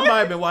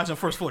 Somebody been watching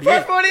First 48.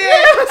 First 48.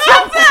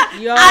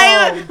 Yo,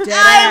 I ain't with it.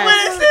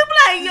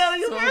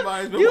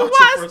 You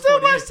watch too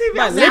much TV.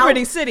 Like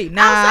Liberty City.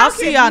 Nah, I'll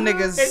see y'all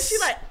niggas. And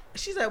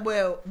she's like,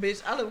 well,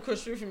 bitch, I live across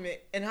the street from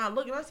it. And I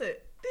look and I said,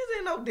 these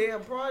ain't no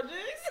damn projects.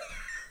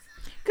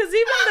 Because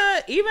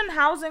even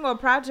housing or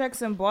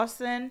projects in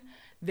Boston,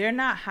 they're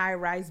not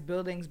high-rise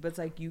buildings, but it's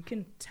like you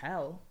can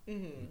tell.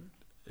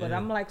 But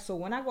I'm like, so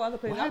when I go other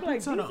places, I'm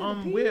like,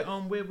 where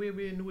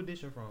New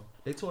Edition from?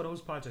 They tore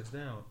those projects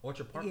down.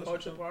 Orchard Park.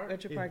 Orchard Park.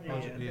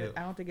 Yeah.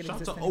 I don't think it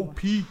exists Shout anymore. out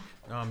to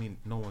OP. I mean,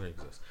 no one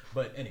exists.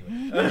 But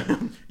anyway,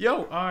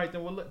 yo, all right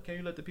then. Well, can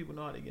you let the people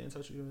know how to get in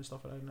touch with you and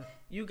stuff like that?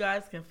 You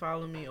guys can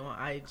follow me on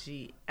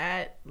IG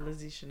at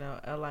Lizzy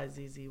Chanel,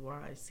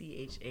 LizzyChane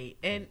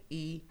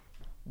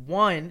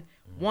 1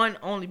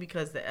 only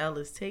because the L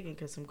is taken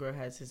because some girl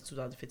has since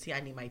 2015.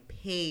 I need my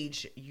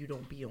page. You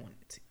don't be on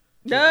it.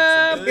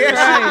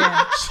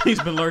 Yeah,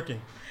 she's been lurking.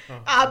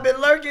 I've been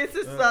lurking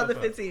since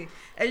 2015.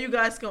 And you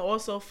guys can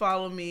also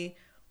follow me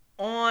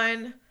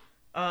on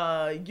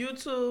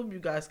YouTube. You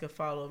guys can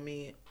follow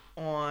me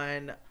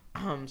on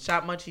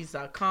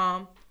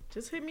shopmunchies.com.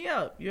 Just hit me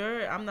up.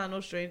 I'm not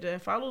no stranger.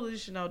 And follow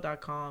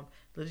LizzyChanel.com,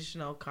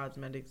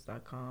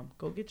 LizzyChanelCosmetics.com.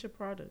 Go get your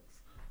products.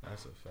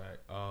 That's a fact.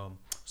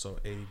 So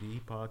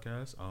AD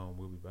podcast.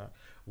 We'll be back.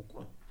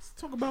 Let's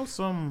talk about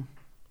some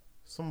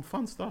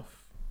fun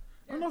stuff.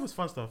 I don't know if it's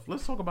fun stuff.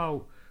 Let's talk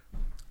about.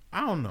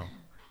 I don't know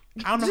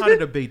how to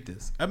debate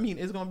this. I mean,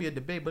 it's gonna be a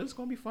debate, but it's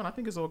gonna be fun. I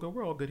think it's all good.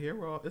 We're all good here.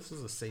 This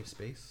is a safe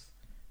space.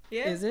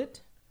 Yeah. Is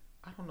it?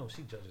 I don't know.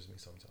 She judges me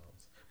sometimes.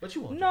 But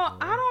you won't. No, judge me,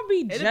 right? I don't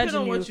be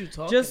judging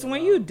you. Just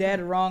when you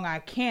dead wrong, I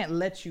can't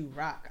let you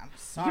rock. I'm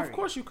sorry. Of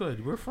course you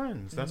could. We're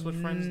friends. That's what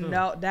friends do.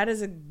 No, that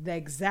is the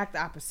exact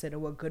opposite of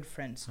what good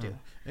friends do.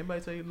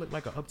 Anybody tell you look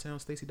like an uptown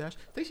Stacey Dash?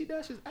 Stacey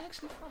Dash is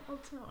actually from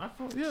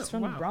uptown. She's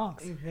from the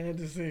Bronx. You had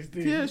to say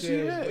Stacey Dash.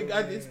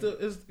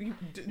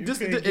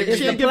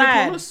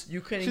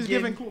 You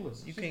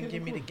couldn't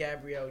give me the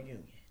Gabrielle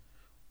Union.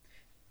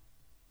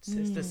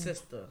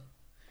 Sister.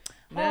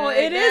 Oh,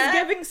 it is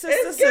giving sister.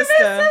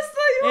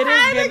 It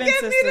is giving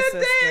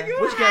sister.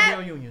 Which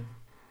Gabrielle Union?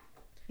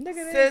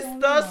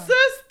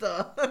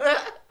 Sister.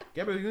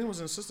 Gabrielle Union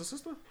was in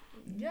Sister?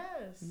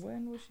 Yes.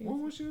 When was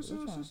she in Sister?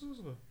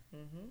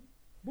 Mm-hmm.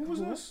 What was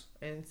this?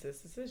 And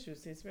Sister. She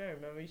was Sister Mary.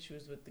 Remember, she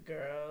was with the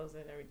girls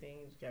and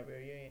everything. Gabrielle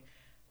Union.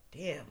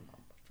 Damn. I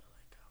feel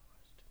like I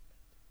watched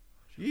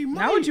it.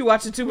 Now would you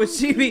watch it too much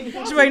TV?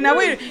 She's like, now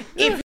wait.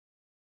 If